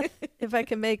Beth, if I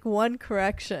can make one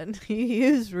correction, you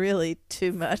use really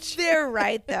too much. They're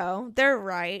right, though. They're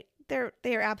right.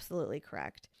 They're absolutely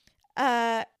correct.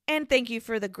 And thank you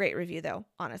for the great review, though.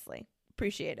 Honestly,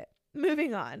 appreciate it.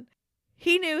 Moving on.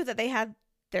 He knew that they had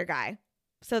their guy,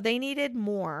 so they needed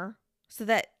more, so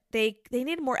that they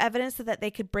needed more evidence so that they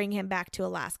could bring him back to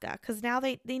Alaska. Because now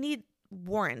they need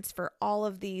warrants for all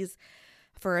of these,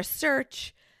 for a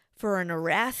search, for an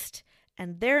arrest,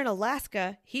 and they're in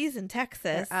Alaska. He's in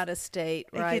Texas. They're out of state,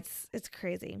 right? It's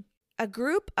crazy. A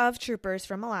group of troopers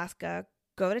from Alaska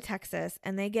go to Texas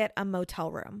and they get a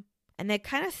motel room. And they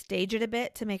kind of stage it a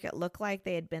bit to make it look like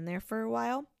they had been there for a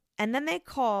while. And then they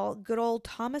call good old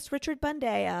Thomas Richard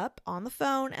Bundy up on the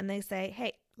phone and they say,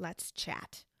 hey, let's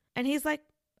chat. And he's like,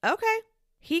 okay.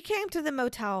 He came to the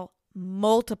motel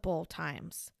multiple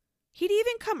times. He'd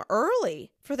even come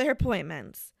early for their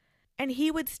appointments. And he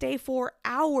would stay for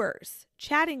hours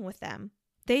chatting with them.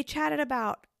 They chatted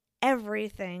about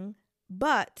everything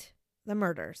but the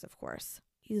murders, of course.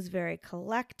 He was very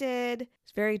collected.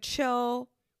 He's very chill.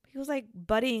 He was like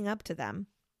buddying up to them.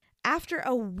 After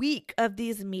a week of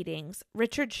these meetings,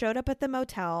 Richard showed up at the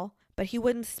motel, but he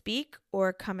wouldn't speak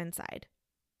or come inside.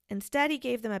 Instead, he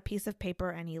gave them a piece of paper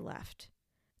and he left.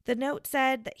 The note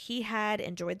said that he had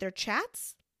enjoyed their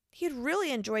chats. He had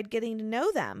really enjoyed getting to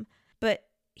know them, but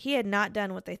he had not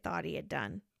done what they thought he had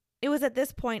done. It was at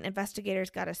this point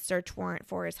investigators got a search warrant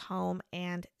for his home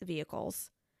and vehicles.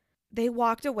 They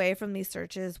walked away from these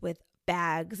searches with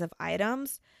bags of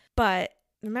items, but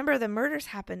remember, the murders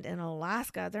happened in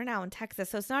Alaska. They're now in Texas,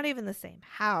 so it's not even the same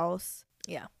house.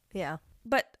 Yeah.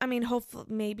 But, I mean, hopefully,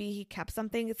 maybe he kept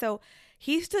something. So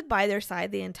he stood by their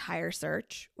side the entire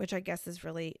search, which I guess is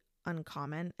really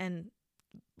uncommon and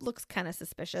looks kind of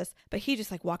suspicious. But he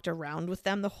just, like, walked around with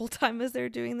them the whole time as they're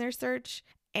doing their search.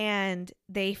 And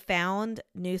they found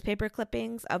newspaper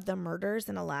clippings of the murders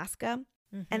in Alaska.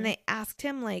 Mm-hmm. And they asked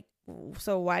him, like,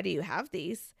 so why do you have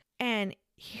these? And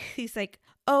he's like,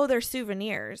 oh, they're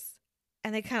souvenirs.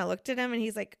 And they kind of looked at him and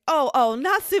he's like, oh,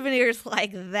 not souvenirs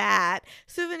like that.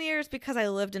 Souvenirs because I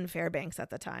lived in Fairbanks at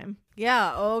the time.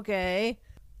 Yeah, okay.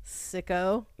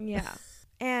 Sicko. Yeah.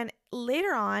 And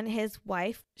later on, his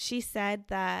wife, she said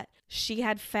that she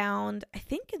had found, I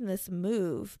think in this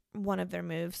move, one of their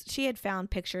moves, she had found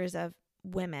pictures of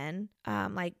women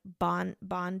like bonded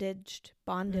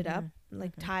up,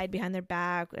 like tied behind their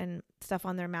back and stuff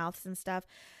on their mouths and stuff.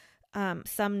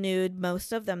 Some nude,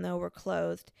 most of them though were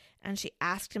clothed. And she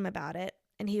asked him about it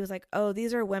and he was like, oh,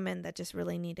 these are women that just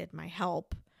really needed my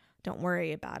help. Don't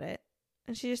worry about it.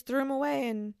 And she just threw him away.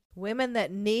 And women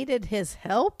that needed his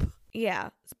help? Yeah.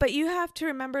 But you have to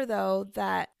remember though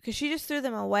that because she just threw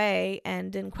them away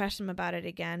and didn't question him about it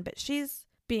again, but she's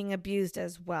being abused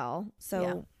as well. So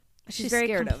yeah. She's very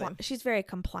scared of him. She's very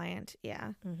compliant.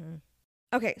 Yeah. Mm-hmm.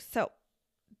 Okay. So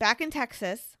back in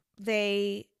Texas,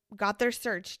 they got their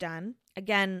search done.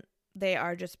 Again, they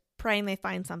are just praying they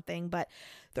find something, but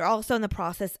they're also in the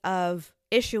process of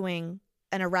issuing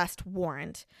an arrest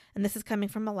warrant. And this is coming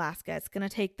from Alaska. It's going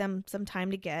to take them some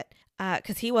time to get,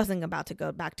 because he wasn't about to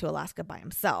go back to Alaska by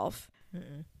himself.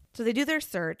 Mm-mm. So they do their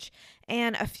search,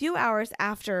 and a few hours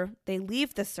after they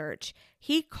leave the search,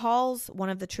 he calls one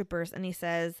of the troopers and he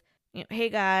says, "Hey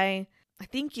guy, I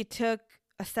think you took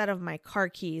a set of my car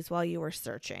keys while you were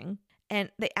searching." And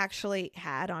they actually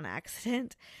had on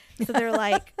accident. So they're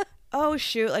like, "Oh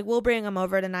shoot, like we'll bring them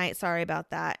over tonight. Sorry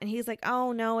about that." And he's like,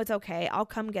 "Oh no, it's okay. I'll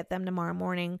come get them tomorrow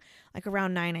morning, like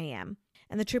around 9 a.m."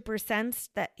 And the trooper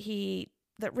sensed that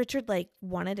Richard like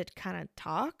wanted to kind of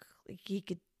talk. Like he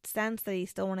could sense that he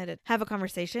still wanted to have a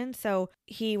conversation. So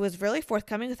he was really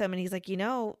forthcoming with him. And he's like,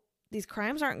 these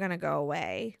crimes aren't going to go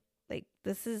away. Like,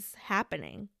 this is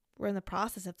happening. We're in the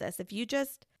process of this. If you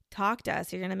just talk to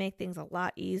us, you're going to make things a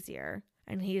lot easier.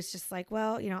 And he's just like,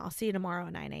 well, I'll see you tomorrow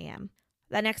at 9 a.m.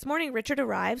 That next morning, Richard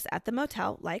arrives at the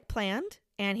motel like planned,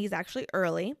 and he's actually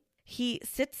early. He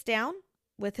sits down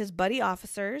with his buddy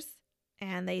officers,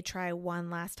 and they try one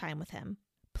last time with him.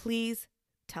 "Please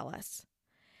tell us."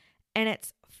 And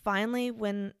it's finally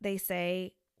when they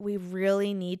say, "We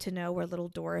really need to know where little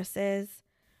Doris is.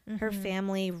 Her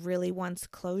family really wants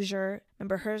closure.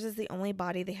 Remember, hers is the only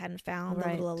body they hadn't found, the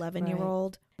little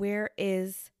 11-year-old. Where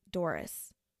is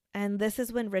Doris?" And this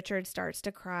is when Richard starts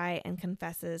to cry and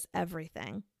confesses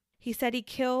everything. He said he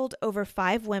killed over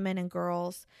 5 women and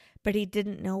girls, but he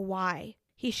didn't know why.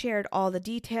 He shared all the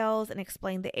details and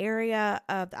explained the area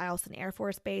of the Eielson Air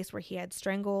Force Base where he had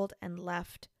strangled and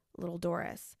left little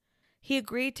Doris. He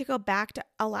agreed to go back to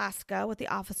Alaska with the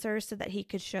officers so that he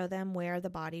could show them where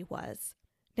the body was.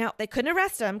 Now, they couldn't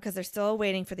arrest him because they're still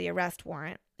waiting for the arrest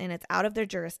warrant, and it's out of their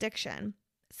jurisdiction.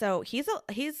 So he's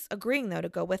agreeing, though, to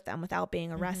go with them without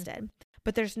being arrested.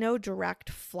 But there's no direct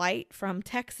flight from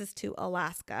Texas to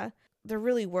Alaska. They're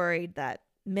really worried that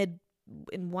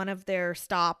in one of their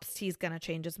stops, he's going to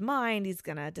change his mind. He's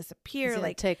going to disappear.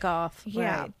 He's take off.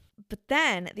 Yeah. Right. But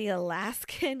then the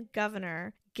Alaskan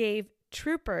governor gave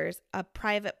troopers a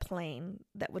private plane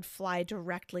that would fly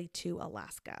directly to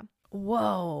Alaska.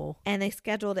 Whoa. And they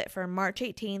scheduled it for March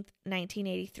 18th,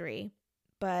 1983.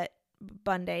 But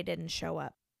Bunday didn't show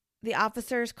up. The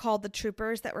officers called the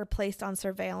troopers that were placed on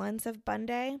surveillance of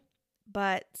Bunday,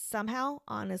 but somehow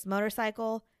on his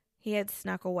motorcycle, he had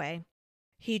snuck away.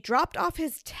 He dropped off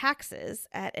his taxes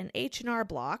at an H&R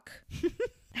Block.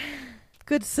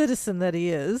 Good citizen that he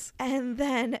is. And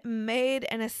then made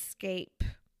an escape.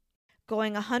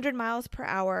 Going 100 miles per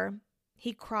hour,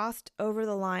 he crossed over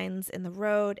the lines in the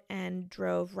road and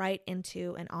drove right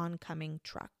into an oncoming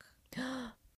truck.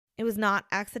 It was not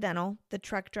accidental. The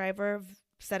truck driver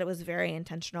said it was very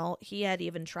intentional. He had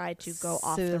even tried to go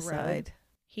off the road.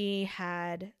 He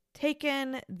had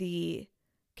taken the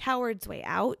coward's way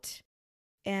out,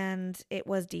 and it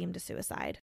was deemed a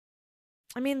suicide.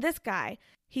 I mean, this guy,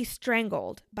 he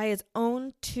strangled by his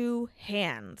own 2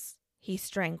 hands. He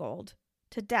strangled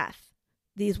to death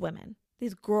these women,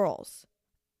 these girls.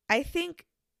 I think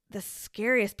only the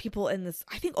scariest people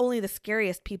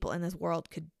in this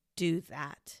world could do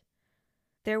that.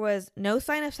 There was no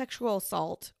sign of sexual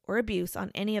assault or abuse on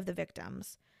any of the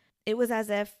victims. It was as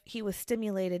if he was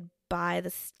stimulated by the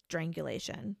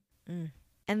strangulation.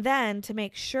 And then, to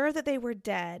make sure that they were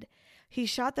dead, he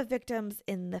shot the victims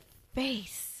in the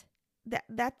face.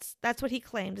 That's what he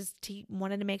claimed, is he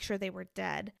wanted to make sure they were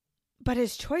dead. But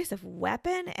his choice of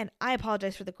weapon, and I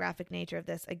apologize for the graphic nature of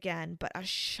this again, but a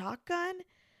shotgun,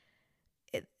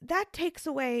 that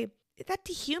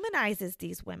dehumanizes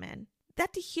these women.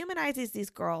 That dehumanizes these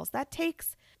girls. That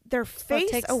takes their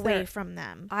face away from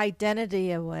them.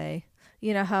 Identity away.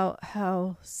 You know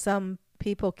how some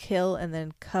people kill and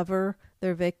then cover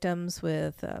their victims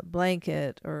with a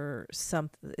blanket or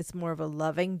something. It's more of a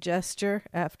loving gesture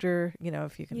after,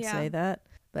 if you can say that.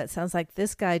 But it sounds like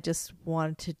this guy just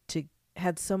wanted to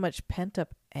had so much pent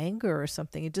up anger or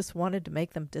something. He just wanted to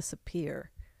make them disappear.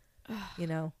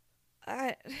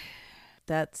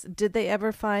 Did they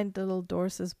ever find little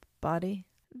Doris's body?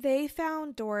 They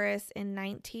found Doris in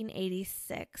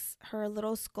 1986. Her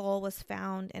little skull was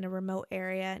found in a remote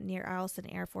area near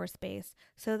Eielson Air Force Base.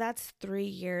 So that's 3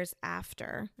 years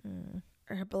after.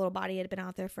 Her little body had been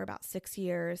out there for about 6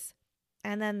 years.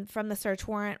 And then from the search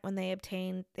warrant, when they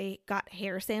got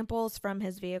hair samples from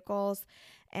his vehicles,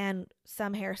 and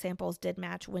some hair samples did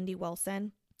match Wendy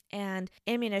Wilson. And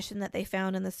ammunition that they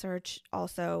found in the search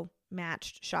also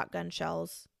matched shotgun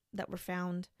shells that were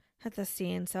found at the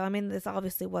scene. So, I mean, this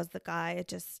obviously was the guy. It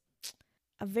just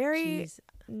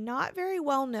not very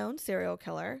well-known serial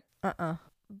killer.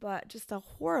 But just a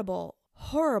horrible,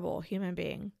 horrible human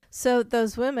being. So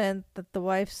those women that the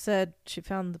wife said she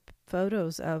found the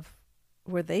photos of,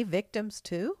 were they victims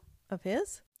too? of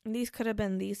his? And these could have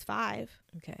been these 5.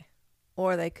 Okay.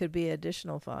 Or they could be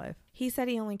additional 5. He said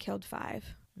he only killed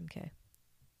 5. Okay.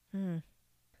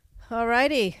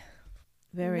 Alrighty.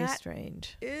 Very That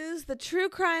strange. Is the true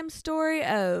crime story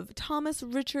of Thomas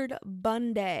Richard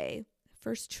Bundy.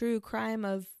 First true crime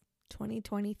of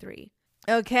 2023.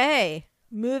 Okay.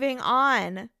 Moving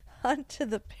on. On to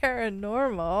the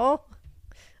paranormal,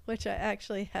 which I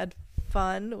actually had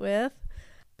fun with,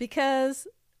 because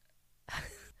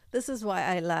this is why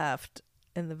I laughed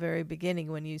in the very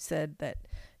beginning when you said that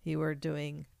you were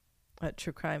doing a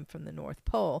true crime from the North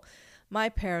Pole. My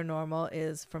paranormal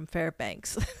is from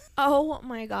Fairbanks. Oh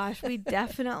my gosh, we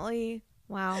definitely,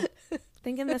 wow.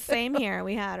 Thinking the same here.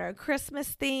 We had our Christmas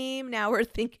theme. Now we're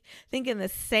thinking the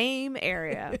same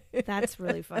area. That's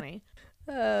really funny.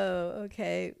 Oh,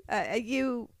 okay.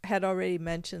 You had already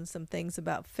mentioned some things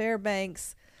about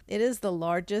Fairbanks. It is the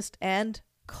largest and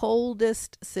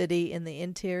coldest city in the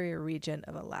interior region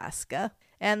of Alaska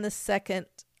and the second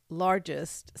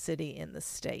largest city in the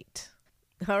state.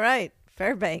 All right,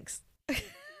 Fairbanks.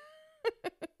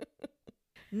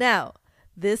 Now,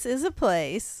 this is a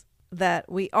place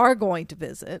that we are going to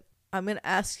visit. I'm going to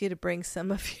ask you to bring some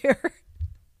of your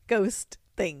ghost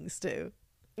things too.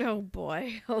 Oh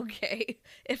boy. Okay.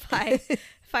 If I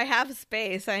have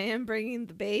space, I am bringing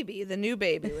the new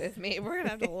baby with me. We're going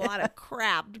to have a lot of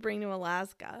crap to bring to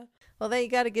Alaska. Well, then you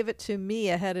got to give it to me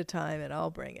ahead of time and I'll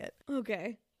bring it.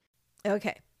 Okay.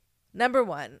 Okay. Number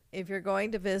 1, if you're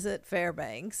going to visit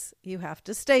Fairbanks, you have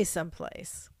to stay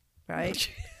someplace, right?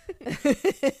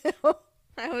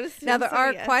 I would assume Now there so,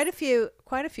 are yes. quite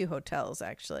a few hotels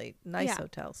actually, nice Yeah.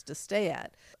 hotels to stay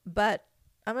at. But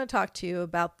I'm going to talk to you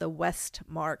about the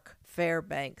Westmark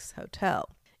Fairbanks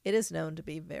Hotel. It is known to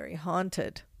be very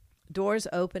haunted. Doors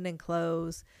open and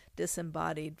close,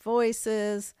 disembodied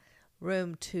voices.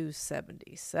 Room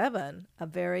 277, a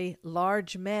very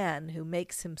large man who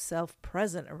makes himself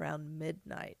present around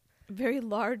midnight. Very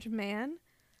large man.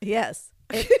 Yes.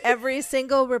 Every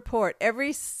single report,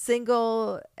 every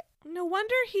single... No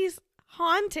wonder he's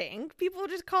haunting. People are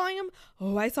just calling him,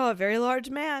 oh, I saw a very large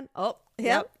man. Oh,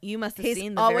 yep. You must have He's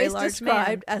seen the very always large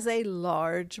described man. as a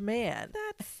large man.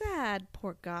 That's sad,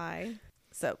 poor guy.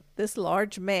 So this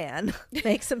large man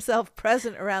makes himself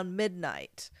present around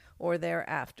midnight or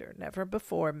thereafter, never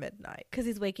before midnight. Because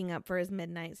he's waking up for his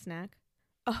midnight snack.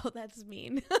 Oh, that's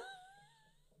mean.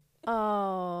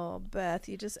 Oh, Beth,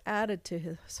 you just added to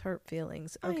his hurt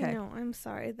feelings. Okay. I know. I'm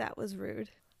sorry. That was rude.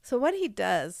 So what he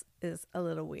does is a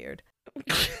little weird.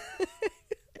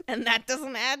 And that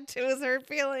doesn't add to his hurt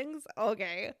feelings?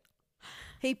 Okay.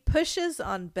 He pushes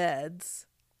on beds.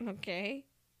 Okay.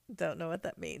 Don't know what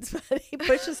that means, but he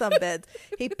pushes on beds.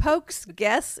 He pokes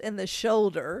guests in the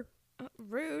shoulder.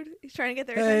 Rude. He's trying to get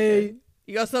their attention.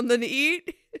 You got something to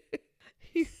eat?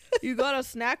 You got a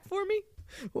snack for me?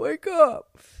 Wake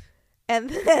up. And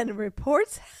then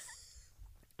reports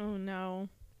Oh, no.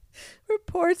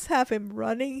 have him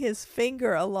running his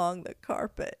finger along the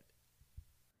carpet.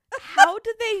 How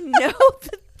do they know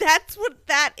that that's what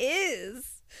that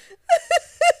is?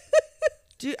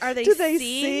 Are they Do they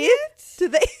seeing see it? Do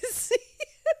they see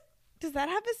it? Does that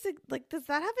have does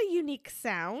that have a unique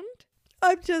sound?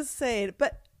 I'm just saying.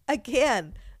 But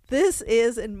again, this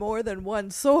is in more than one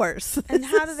source. And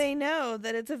how do they know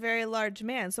that it's a very large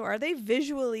man? So are they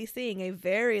visually seeing a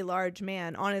very large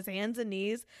man on his hands and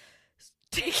knees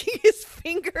taking his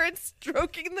finger and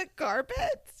stroking the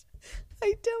carpet?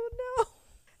 I don't know.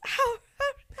 How?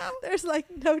 There's like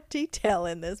no detail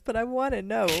in this, but I want to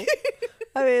know.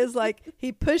 I mean, it's like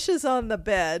he pushes on the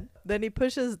bed, then he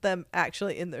pushes them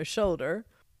actually in their shoulder.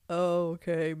 Oh,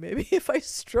 okay. Maybe if I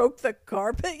stroke the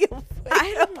carpet, you'll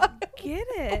I don't get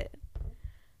it.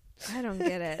 I don't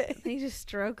get it. He just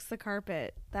strokes the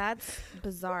carpet. That's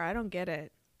bizarre. I don't get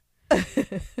it.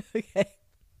 Okay.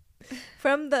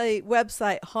 From the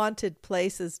website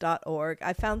hauntedplaces.org,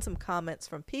 I found some comments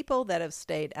from people that have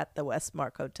stayed at the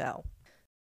Westmark Hotel.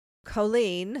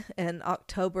 Colleen, on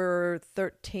October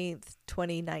 13th,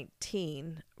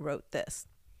 2019, wrote this.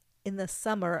 In the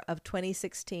summer of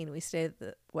 2016, we stayed at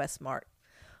the Westmark,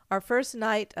 our first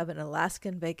night of an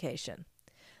Alaskan vacation.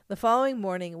 The following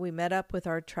morning, we met up with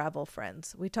our travel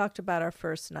friends. We talked about our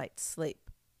first night's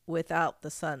sleep without the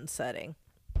sun setting.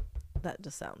 That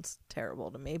just sounds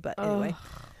terrible to me, but anyway.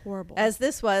 Horrible. As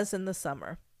this was in the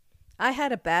summer, I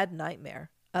had a bad nightmare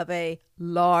of a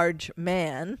large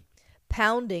man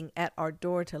pounding at our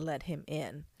door to let him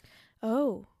in.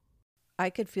 Oh. I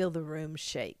could feel the room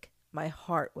shake. My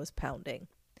heart was pounding.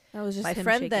 That was just My him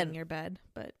friend shaking then- your bed,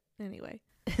 but anyway.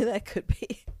 That could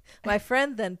be. My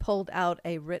friend then pulled out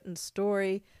a written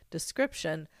story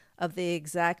description of the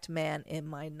exact man in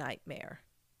my nightmare.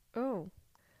 Oh.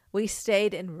 We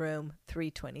stayed in room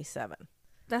 327.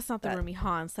 That's not the room he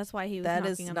haunts. That's why he was that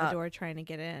knocking is on not- the door trying to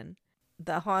get in.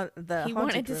 The He haunted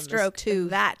wanted to room is stroke two.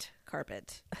 that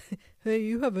carpet. Hey,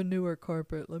 you have a newer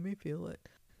carpet. Let me feel it.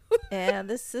 And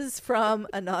this is from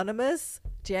Anonymous,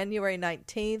 January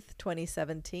 19th,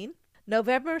 2017.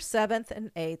 November 7th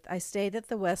and 8th, I stayed at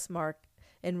the Westmark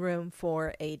in room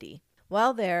 480.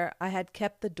 While there, I had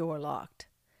kept the door locked.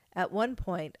 At one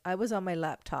point, I was on my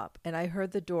laptop and I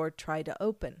heard the door try to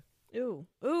open. Ooh.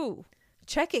 Ooh.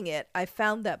 Checking it, I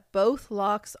found that both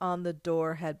locks on the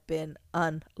door had been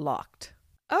unlocked.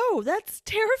 Oh, that's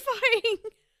terrifying.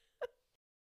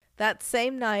 That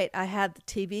same night, I had the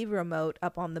TV remote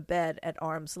up on the bed at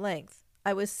arm's length.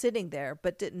 I was sitting there,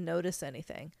 but didn't notice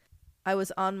anything. I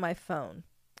was on my phone.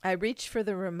 I reached for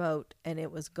the remote, and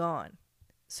it was gone.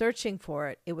 Searching for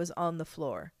it, it was on the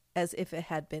floor, as if it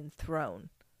had been thrown.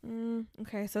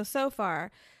 Okay, so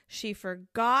far, she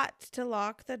forgot to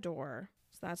lock the door,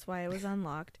 so that's why it was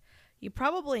unlocked. You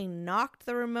probably knocked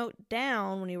the remote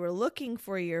down when you were looking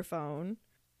for your phone.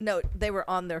 No, they were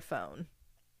on their phone,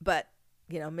 but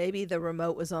maybe the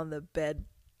remote was on the bed.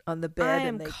 I am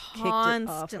and they kicked it off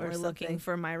constantly or looking something.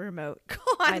 for my remote.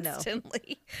 I know.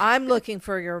 Constantly. I'm looking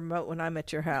for your remote when I'm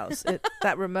at your house.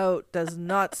 That remote does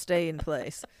not stay in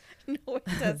place. No, it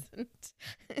doesn't.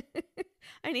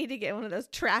 I need to get one of those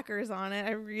trackers on it.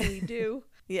 I really do.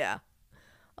 Yeah.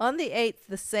 On the 8th,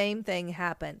 the same thing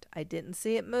happened. I didn't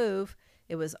see it move.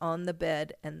 It was on the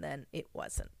bed, and then it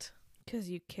wasn't. Because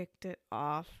you kicked it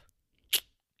off.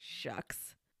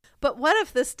 Shucks. But what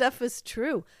if this stuff is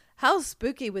true? How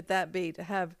spooky would that be to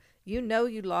have, you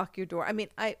lock your door? I mean,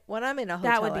 when I'm in a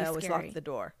That hotel, would be I always scary. lock the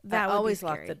door. That I would be always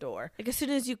lock scary. the door. Like as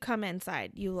soon as you come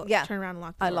inside, you Yeah. turn around and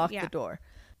lock the I door. lock Yeah. the door.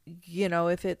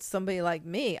 If it's somebody like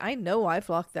me, I know I've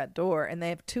locked that door, and they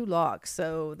have 2 locks,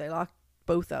 so they locked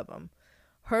both of them.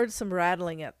 Heard some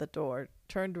rattling at the door,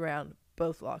 turned around,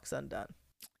 both locks undone.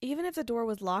 Even if the door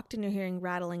was locked and you're hearing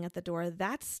rattling at the door,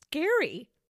 that's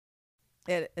scary.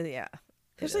 Yeah. Especially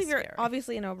is if you're scary.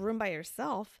 obviously in a room by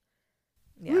yourself.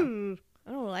 Yeah. Ooh,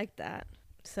 I don't like that.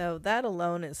 So that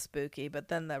alone is spooky, but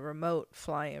then the remote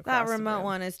flying across That the remote room.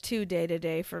 one is too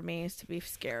day-to-day for me to be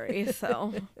scary.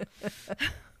 So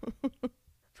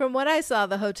From what I saw,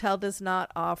 the hotel does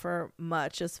not offer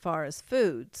much as far as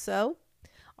food. So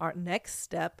our next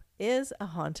step is a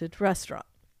haunted restaurant.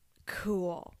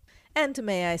 cool. And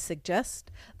may I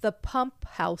suggest the Pump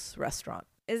House Restaurant.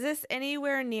 Is this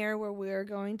anywhere near where we're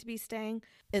going to be staying?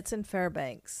 It's in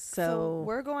Fairbanks. So So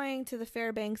we're going to the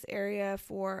Fairbanks area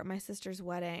for my sister's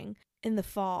wedding in the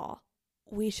fall.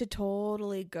 We should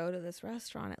totally go to this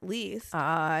restaurant at least.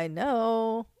 I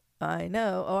know.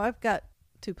 Oh, I've got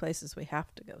 2 places we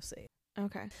have to go see.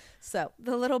 Okay. So,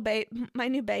 The little my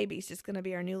new baby's just going to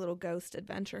be our new little ghost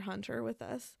adventure hunter with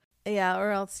us. yeah,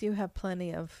 or else you have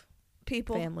plenty of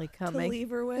People family to coming. leave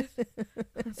her with.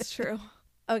 That's true.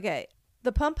 Okay.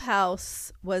 The pump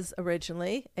house was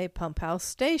originally a pump house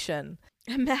station.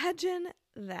 Imagine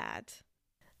that.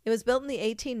 It was built in the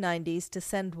 1890s to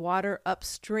send water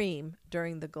upstream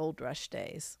during the gold rush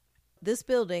days. This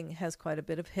building has quite a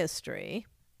bit of history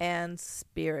and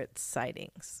spirit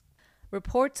sightings.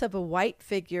 Reports of a white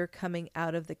figure coming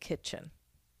out of the kitchen.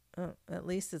 Oh, at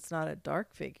least it's not a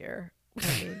dark figure.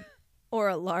 I mean, Or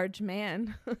a large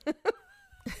man.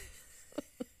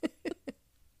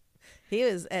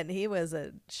 he was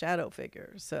a shadow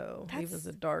figure, so he was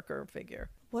a darker figure.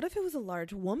 What if it was a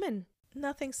large woman?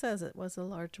 Nothing says it was a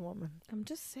large woman. I'm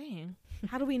just saying.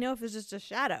 How do we know if it's just a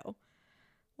shadow?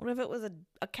 What if it was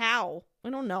a cow? I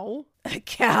don't know. A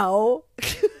cow?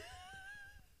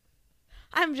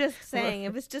 I'm just saying,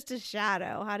 if it's just a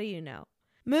shadow, how do you know?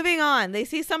 Moving on. They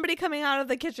see somebody coming out of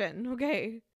the kitchen.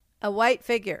 Okay. A white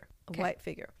figure. Okay. White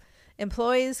figure.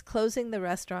 Employees closing the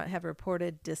restaurant have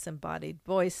reported disembodied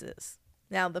voices.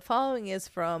 Now, the following is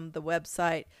from the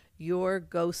website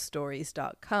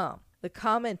yourghoststories.com. The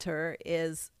commenter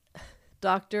is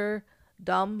Dr.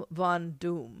 Dam Van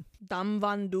Doom. Dam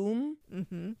Van Doom.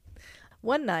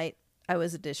 One night, I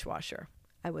was a dishwasher.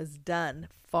 I was done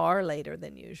far later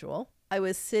than usual. I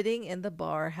was sitting in the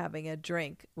bar having a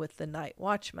drink with the night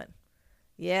watchman.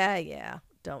 Yeah,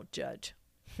 don't judge.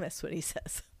 That's what he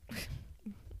says.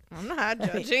 I'm not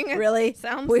judging. It Really?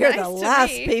 sounds We're nice the to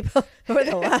last me. people. We're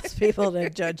the last people to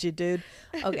judge you, dude.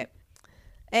 Okay.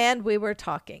 And we were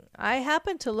talking. I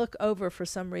happened to look over for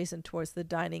some reason towards the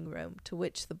dining room to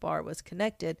which the bar was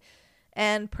connected,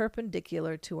 and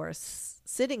perpendicular to our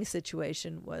sitting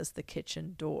situation was the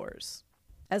kitchen doors.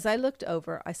 As I looked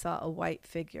over, I saw a white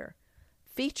figure,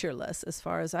 featureless as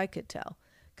far as I could tell,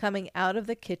 coming out of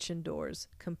the kitchen doors,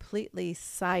 completely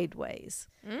sideways.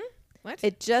 What?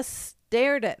 It just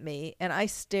stared at me, and I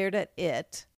stared at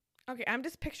it. Okay, I'm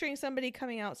just picturing somebody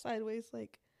coming out sideways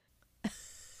like...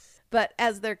 But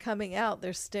as they're coming out,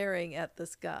 they're staring at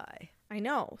this guy. I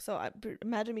know. So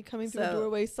imagine me coming through a So-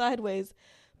 doorway sideways,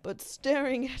 but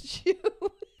staring at you.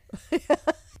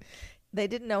 They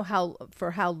didn't know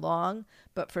for how long,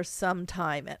 but for some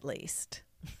time at least.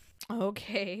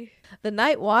 Okay. The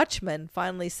night watchman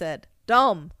finally said,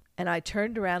 "Dom," and I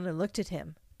turned around and looked at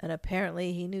him, and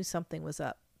apparently he knew something was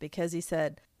up because he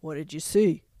said, "What did you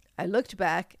see?" I looked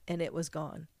back, and it was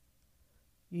gone.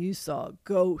 "You saw a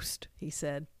ghost," he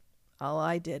said. All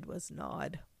I did was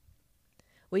nod.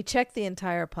 We checked the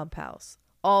entire pump house.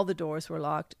 All the doors were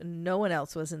locked, and no one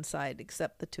else was inside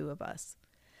except the two of us.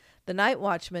 The night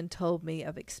watchman told me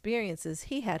of experiences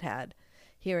he had had,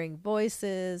 hearing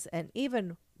voices, and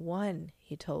even one,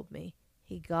 he told me,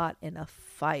 he got in a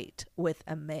fight with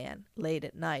a man late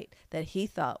at night that he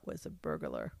thought was a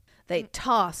burglar. They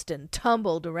tossed and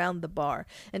tumbled around the bar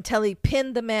until he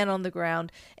pinned the man on the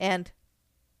ground, and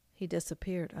he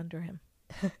disappeared under him.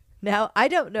 Now, I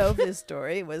don't know if his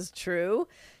story was true.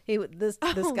 This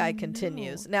guy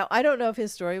continues. No. Now, I don't know if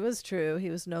his story was true. He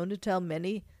was known to tell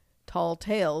many tall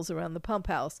tales around the pump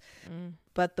house.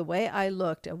 But the way I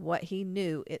looked and what he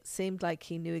knew, it seemed like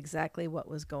he knew exactly what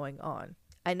was going on.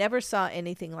 I never saw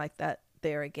anything like that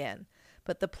there again.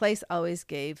 But the place always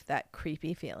gave that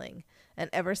creepy feeling. And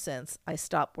ever since I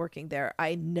stopped working there,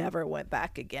 I never went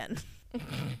back again.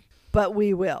 But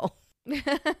we will.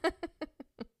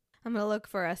 I'm going to look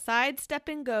for a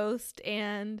sidestepping ghost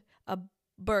and a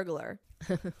burglar.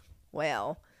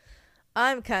 Well,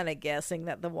 I'm kind of guessing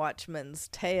that the watchman's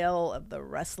tale of the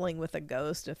wrestling with a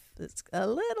ghost is a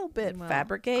little bit Well,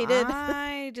 fabricated.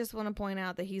 I just want to point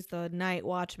out that he's the night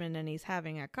watchman and he's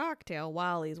having a cocktail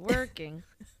while he's working.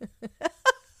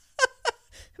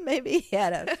 Maybe he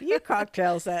had a few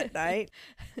cocktails that night.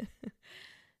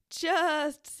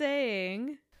 Just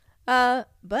saying.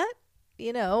 But,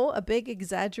 you know, a big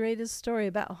exaggerated story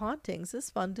about hauntings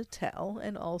is fun to tell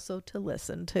and also to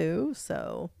listen to.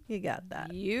 So you got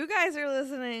that. You guys are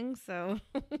listening, so.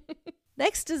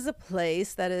 Next is a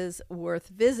place that is worth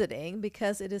visiting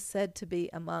because it is said to be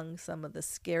among some of the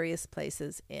scariest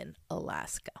places in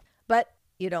Alaska. But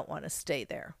you don't want to stay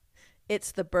there.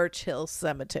 It's the Birch Hill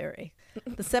Cemetery.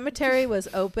 The cemetery was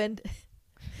opened.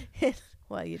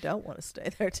 Well, you don't want to stay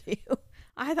there, do you?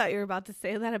 I thought you were about to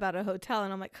say that about a hotel,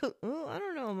 and I'm like, oh, I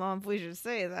don't know, Mom, if we should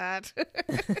say that.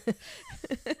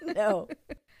 No.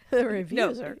 The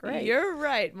reviews are great. You're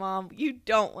right, Mom. You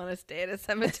don't want to stay at a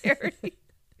cemetery.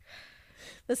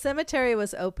 The cemetery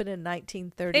was opened in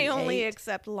 1938. They only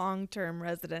accept long-term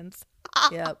residents.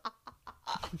 Yep.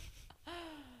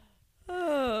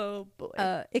 Oh,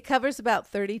 boy. It covers about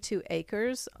 32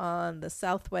 acres on the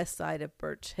southwest side of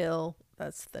Birch Hill.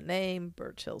 That's the name,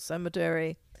 Birch Hill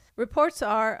Cemetery. Reports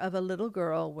are of a little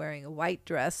girl wearing a white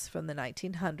dress from the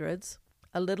 1900s,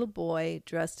 a little boy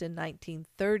dressed in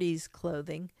 1930s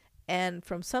clothing, and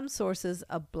from some sources,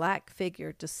 a black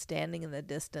figure just standing in the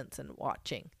distance and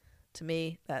watching. To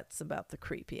me, that's about the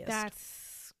creepiest.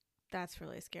 That's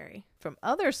really scary. From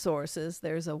other sources,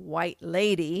 there's a white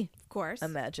lady, Of course.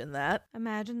 imagine that,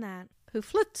 Imagine that. who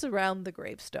flits around the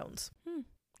gravestones.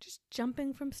 Just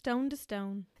jumping from stone to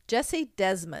stone. Jesse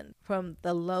Desmond from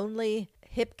the Lonely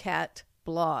Hipcat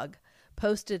blog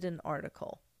posted an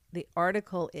article. The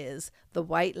article is The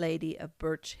White Lady of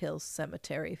Birch Hill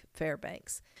Cemetery,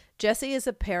 Fairbanks. Jesse is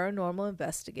a paranormal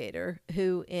investigator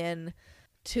who in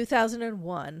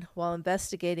 2001, while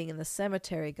investigating in the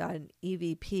cemetery, got an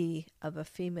EVP of a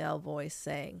female voice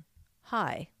saying,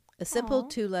 "Hi," a simple Aw.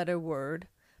 2-letter word,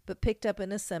 but picked up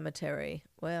in a cemetery.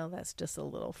 Well, that's just a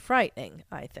little frightening,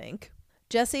 I think.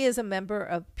 Jesse is a member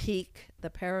of PEAK, the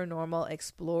Paranormal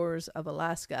Explorers of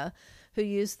Alaska, who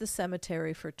use the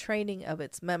cemetery for training of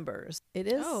its members. It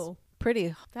is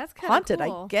pretty That's kind of haunted,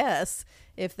 cool. I guess,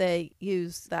 if they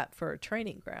use that for a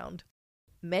training ground.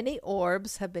 Many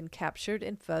orbs have been captured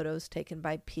in photos taken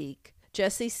by PEAK.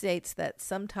 Jesse states that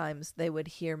sometimes they would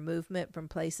hear movement from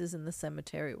places in the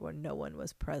cemetery where no one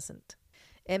was present.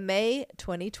 In May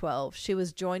 2012, she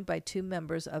was joined by 2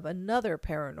 members of another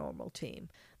paranormal team.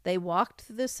 They walked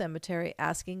through the cemetery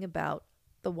asking about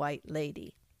the White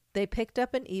Lady. They picked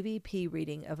up an EVP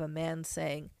reading of a man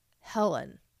saying,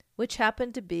 "Helen," which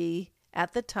happened to be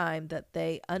at the time that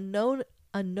they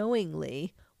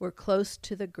unknowingly were close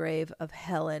to the grave of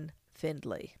Helen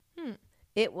Findlay.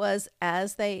 It was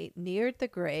as they neared the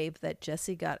grave that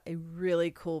Jesse got a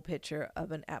really cool picture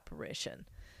of an apparition.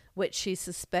 which she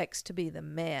suspects to be the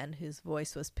man whose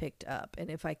voice was picked up. And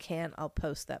if I can, I'll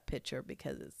post that picture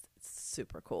because it's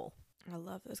super cool. I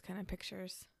love those kind of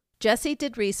pictures. Jesse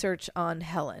did research on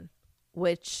Helen,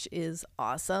 which is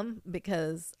awesome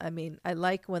because, I mean, I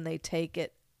like when they take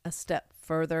it a step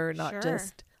further, not Sure.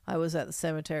 just, I was at the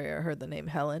cemetery, I heard the name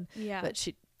Helen, Yeah. but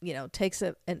she, takes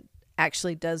it and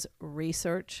actually does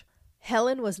research.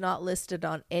 Helen was not listed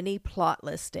on any plot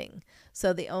listing,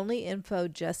 so the only info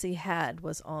Jesse had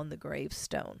was on the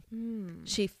gravestone.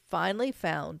 She finally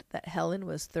found that Helen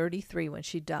was 33 when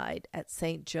she died at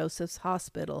St. Joseph's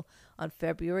Hospital on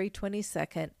February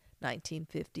 22nd,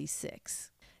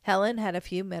 1956. Helen had a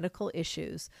few medical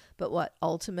issues, but what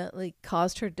ultimately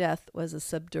caused her death was a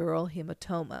subdural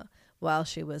hematoma while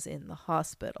she was in the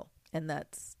hospital, and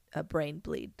that's a brain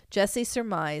bleed. Jesse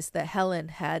surmised that Helen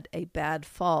had a bad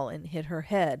fall and hit her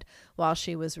head while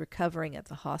she was recovering at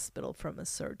the hospital from a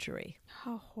surgery.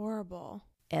 How horrible.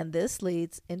 And this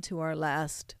leads into our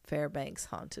last Fairbanks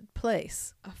haunted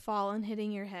place. A fall and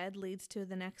hitting your head leads to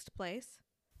the next place?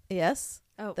 Yes,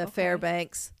 Oh, the okay.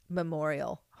 Fairbanks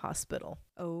Memorial Hospital.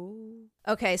 Oh.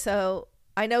 Okay, so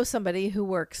I know somebody who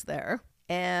works there,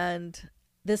 and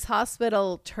this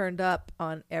hospital turned up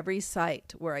on every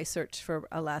site where I searched for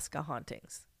Alaska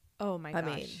hauntings. Oh my I gosh.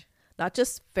 mean, not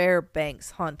just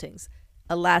Fairbanks hauntings,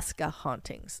 Alaska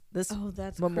hauntings. This Oh,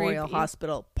 that's Memorial creepy.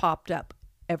 Hospital popped up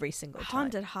every single time.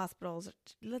 Haunted hospitals.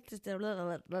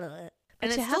 And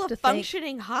it's you still have a to think-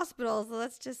 functioning hospital, so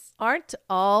that's just... Aren't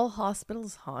all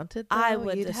hospitals haunted, though? I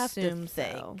would You'd have to assume so.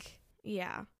 think.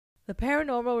 Yeah. The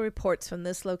paranormal reports from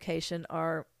this location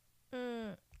are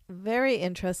very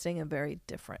interesting and very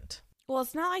different. Well,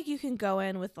 it's not like you can go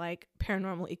in with like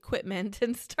paranormal equipment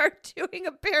and start doing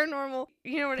a paranormal,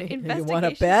 investigation. You want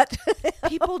to bet?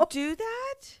 People do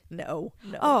that? No.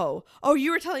 Oh,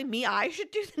 you were telling me I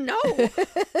should do that? No.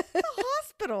 The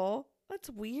hospital. That's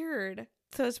weird.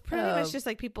 So it's pretty much just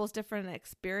like people's different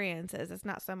experiences. It's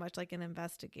not so much like an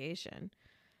investigation.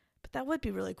 But that would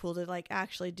be really cool to like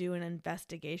actually do an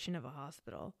investigation of a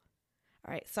hospital.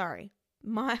 All right, sorry.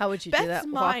 How would you do Beth's that?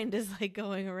 mind is like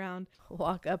going around.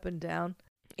 Walk up and down.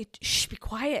 Shh, be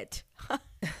quiet.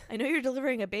 I know you're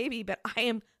delivering a baby, but I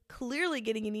am clearly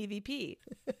getting an EVP.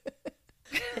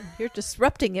 You're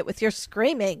disrupting it with your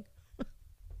screaming.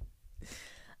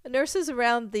 Nurses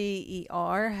around the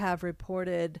ER have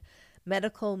reported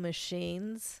medical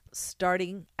machines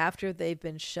starting after they've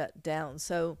been shut down.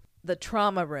 So the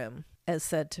trauma room is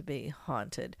said to be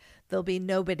haunted. There'll be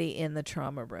nobody in the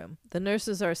trauma room. The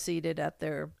nurses are seated at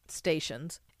their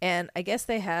stations, and I guess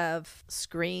they have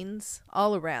screens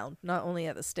all around, not only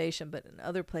at the station, but in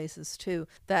other places too,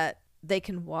 that they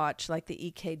can watch like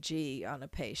the EKG on a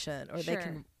patient, or they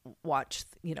can watch,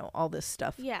 all this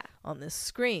stuff on this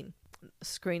screen.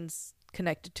 Screens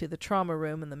connected to the trauma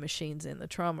room and the machines in the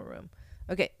trauma room.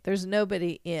 Okay, there's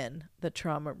nobody in the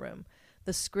trauma room.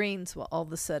 The screens will all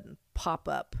of a sudden pop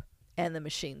up and the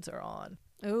machines are on.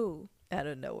 Oh. Out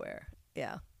of nowhere.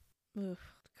 Yeah. Oof,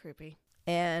 creepy.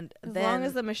 And as then, long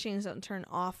as the machines don't turn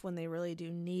off when they really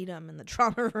do need them in the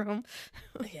trauma room.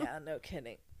 Yeah, no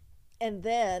kidding. And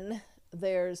then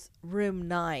there's room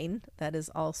 9. That is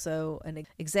also an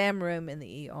exam room in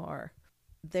the ER.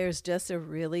 There's just a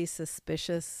really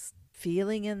suspicious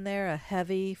feeling in there, a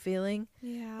heavy feeling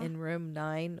in room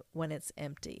 9 when it's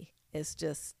empty. It's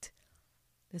just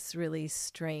this really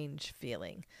strange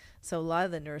feeling. So a lot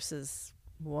of the nurses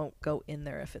won't go in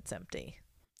there if it's empty.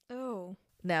 Oh.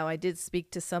 Now, I did speak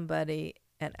to somebody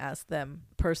and asked them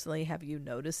personally, have you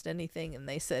noticed anything? And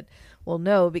they said, well,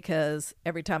 no, because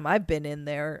every time I've been in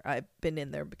there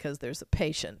because there's a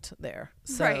patient there.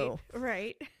 So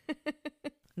Right.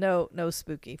 no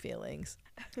spooky feelings.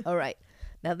 All right.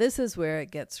 Now, this is where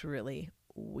it gets really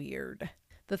weird.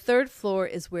 The 3rd floor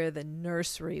is where the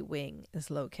nursery wing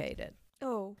is located.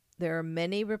 Oh. There are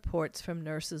many reports from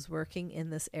nurses working in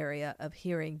this area of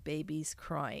hearing babies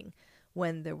crying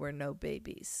when there were no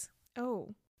babies.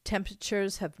 Oh.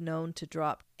 Temperatures have known to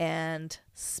drop, and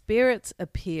spirits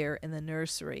appear in the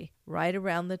nursery right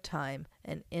around the time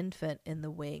an infant in the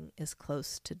wing is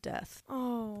close to death.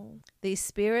 Oh. These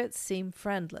spirits seem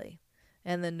friendly,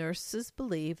 and the nurses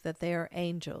believe that they are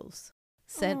angels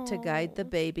sent to guide the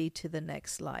baby to the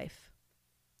next life.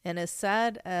 And as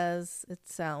sad as it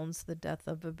sounds, the death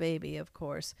of a baby, of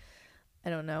course, I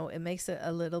don't know, it makes it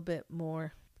a little bit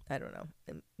more,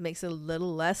 it makes it a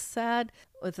little less sad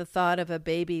with the thought of a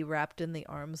baby wrapped in the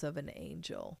arms of an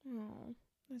angel. Oh.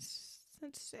 That's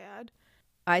sad.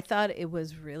 I thought it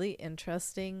was really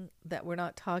interesting that we're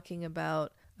not talking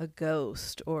about a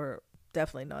ghost or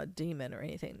definitely not a demon or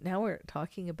anything. Now we're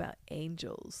talking about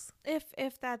angels.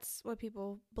 If that's what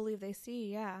people believe they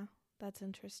see, yeah. That's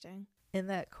interesting. Isn't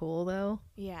that cool, though?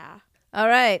 Yeah. All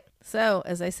right. So,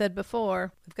 as I said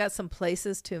before, we've got some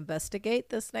places to investigate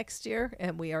this next year,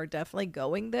 and we are definitely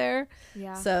going there.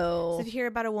 Yeah. So if you hear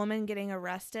about a woman getting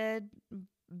arrested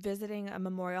visiting a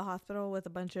memorial hospital with a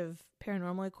bunch of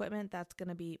paranormal equipment, that's going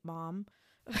to be Mom.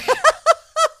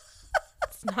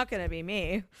 It's not going to be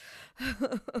me.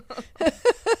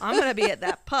 I'm going to be at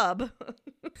that pub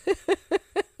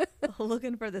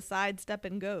looking for the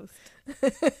sidestepping ghost.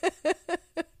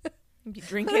 Be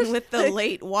drinking with the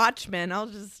late watchman. I'll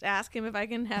just ask him if I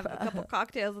can have a couple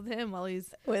cocktails with him while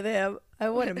he's with him. I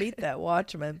want to meet that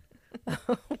watchman.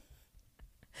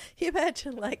 You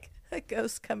imagine like a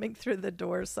ghost coming through the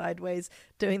door sideways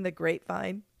doing the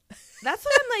grapevine. That's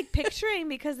what I'm like picturing,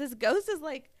 because this ghost is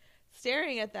like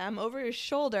staring at them over his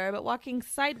shoulder but walking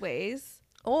sideways.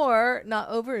 Or not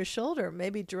over his shoulder,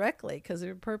 maybe directly, because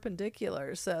they're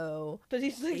perpendicular. So, but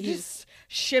he's like just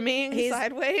shimmying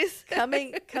sideways,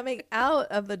 coming out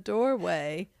of the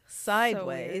doorway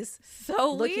sideways,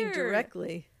 so looking weird.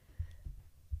 Directly.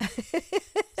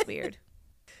 It's weird,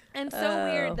 and so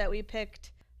weird that we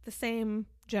picked the same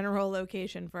general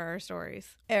location for our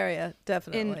stories. Area,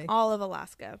 definitely in all of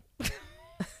Alaska,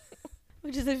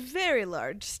 which is a very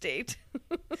large state.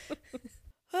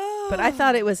 But I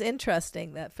thought it was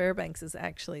interesting that Fairbanks is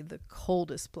actually the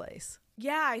coldest place.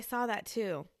 Yeah, I saw that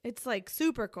too. It's like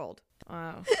super cold.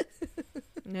 Wow.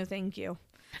 No, thank you.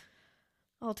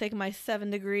 I'll take my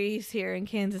 7 degrees here in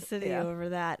Kansas City over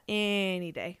that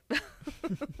any day.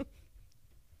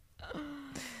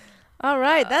 All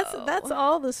right, that's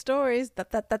all the stories.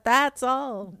 That's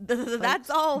all. That's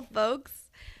all, folks.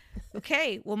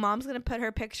 Okay, well, Mom's going to put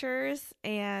her pictures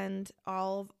and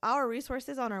all of our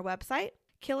resources on our website,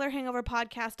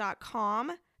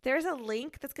 killerhangoverpodcast.com. There's a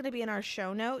link that's going to be in our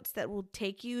show notes that will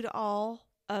take you to all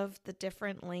of the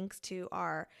different links to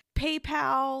our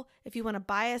PayPal if you want to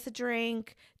buy us a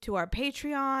drink, to our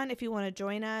Patreon if you want to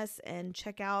join us and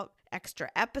check out extra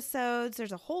episodes.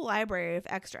 There's a whole library of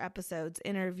extra episodes,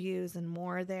 interviews, and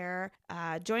more there.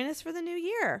 Join us for the new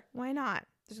year. Why not?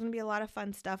 There's going to be a lot of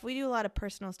fun stuff. We do a lot of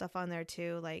personal stuff on there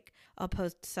too. Like I'll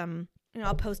post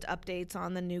updates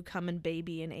on the new coming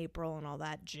baby in April and all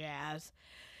that jazz.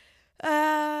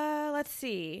 Let's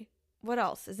see. What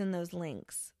else is in those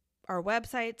links? Our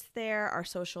website's there. Our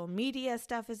social media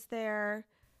stuff is there.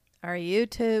 Our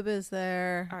YouTube is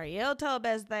there. Our YouTube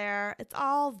is there. It's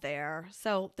all there.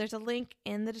 So there's a link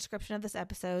in the description of this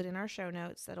episode in our show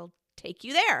notes that'll take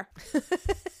you there.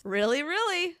 Really,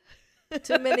 really.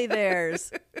 Too many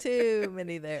theirs. Too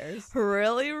many theirs.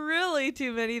 Really, really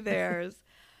too many theirs.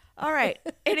 All right.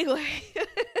 Anyway.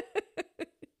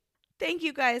 Thank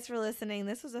you guys for listening.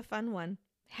 This was a fun one.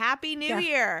 Happy New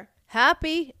Year.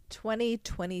 Happy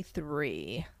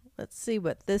 2023. Let's see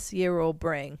what this year will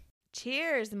bring.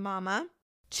 Cheers, Mama.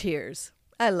 Cheers.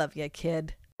 I love you,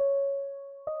 kid.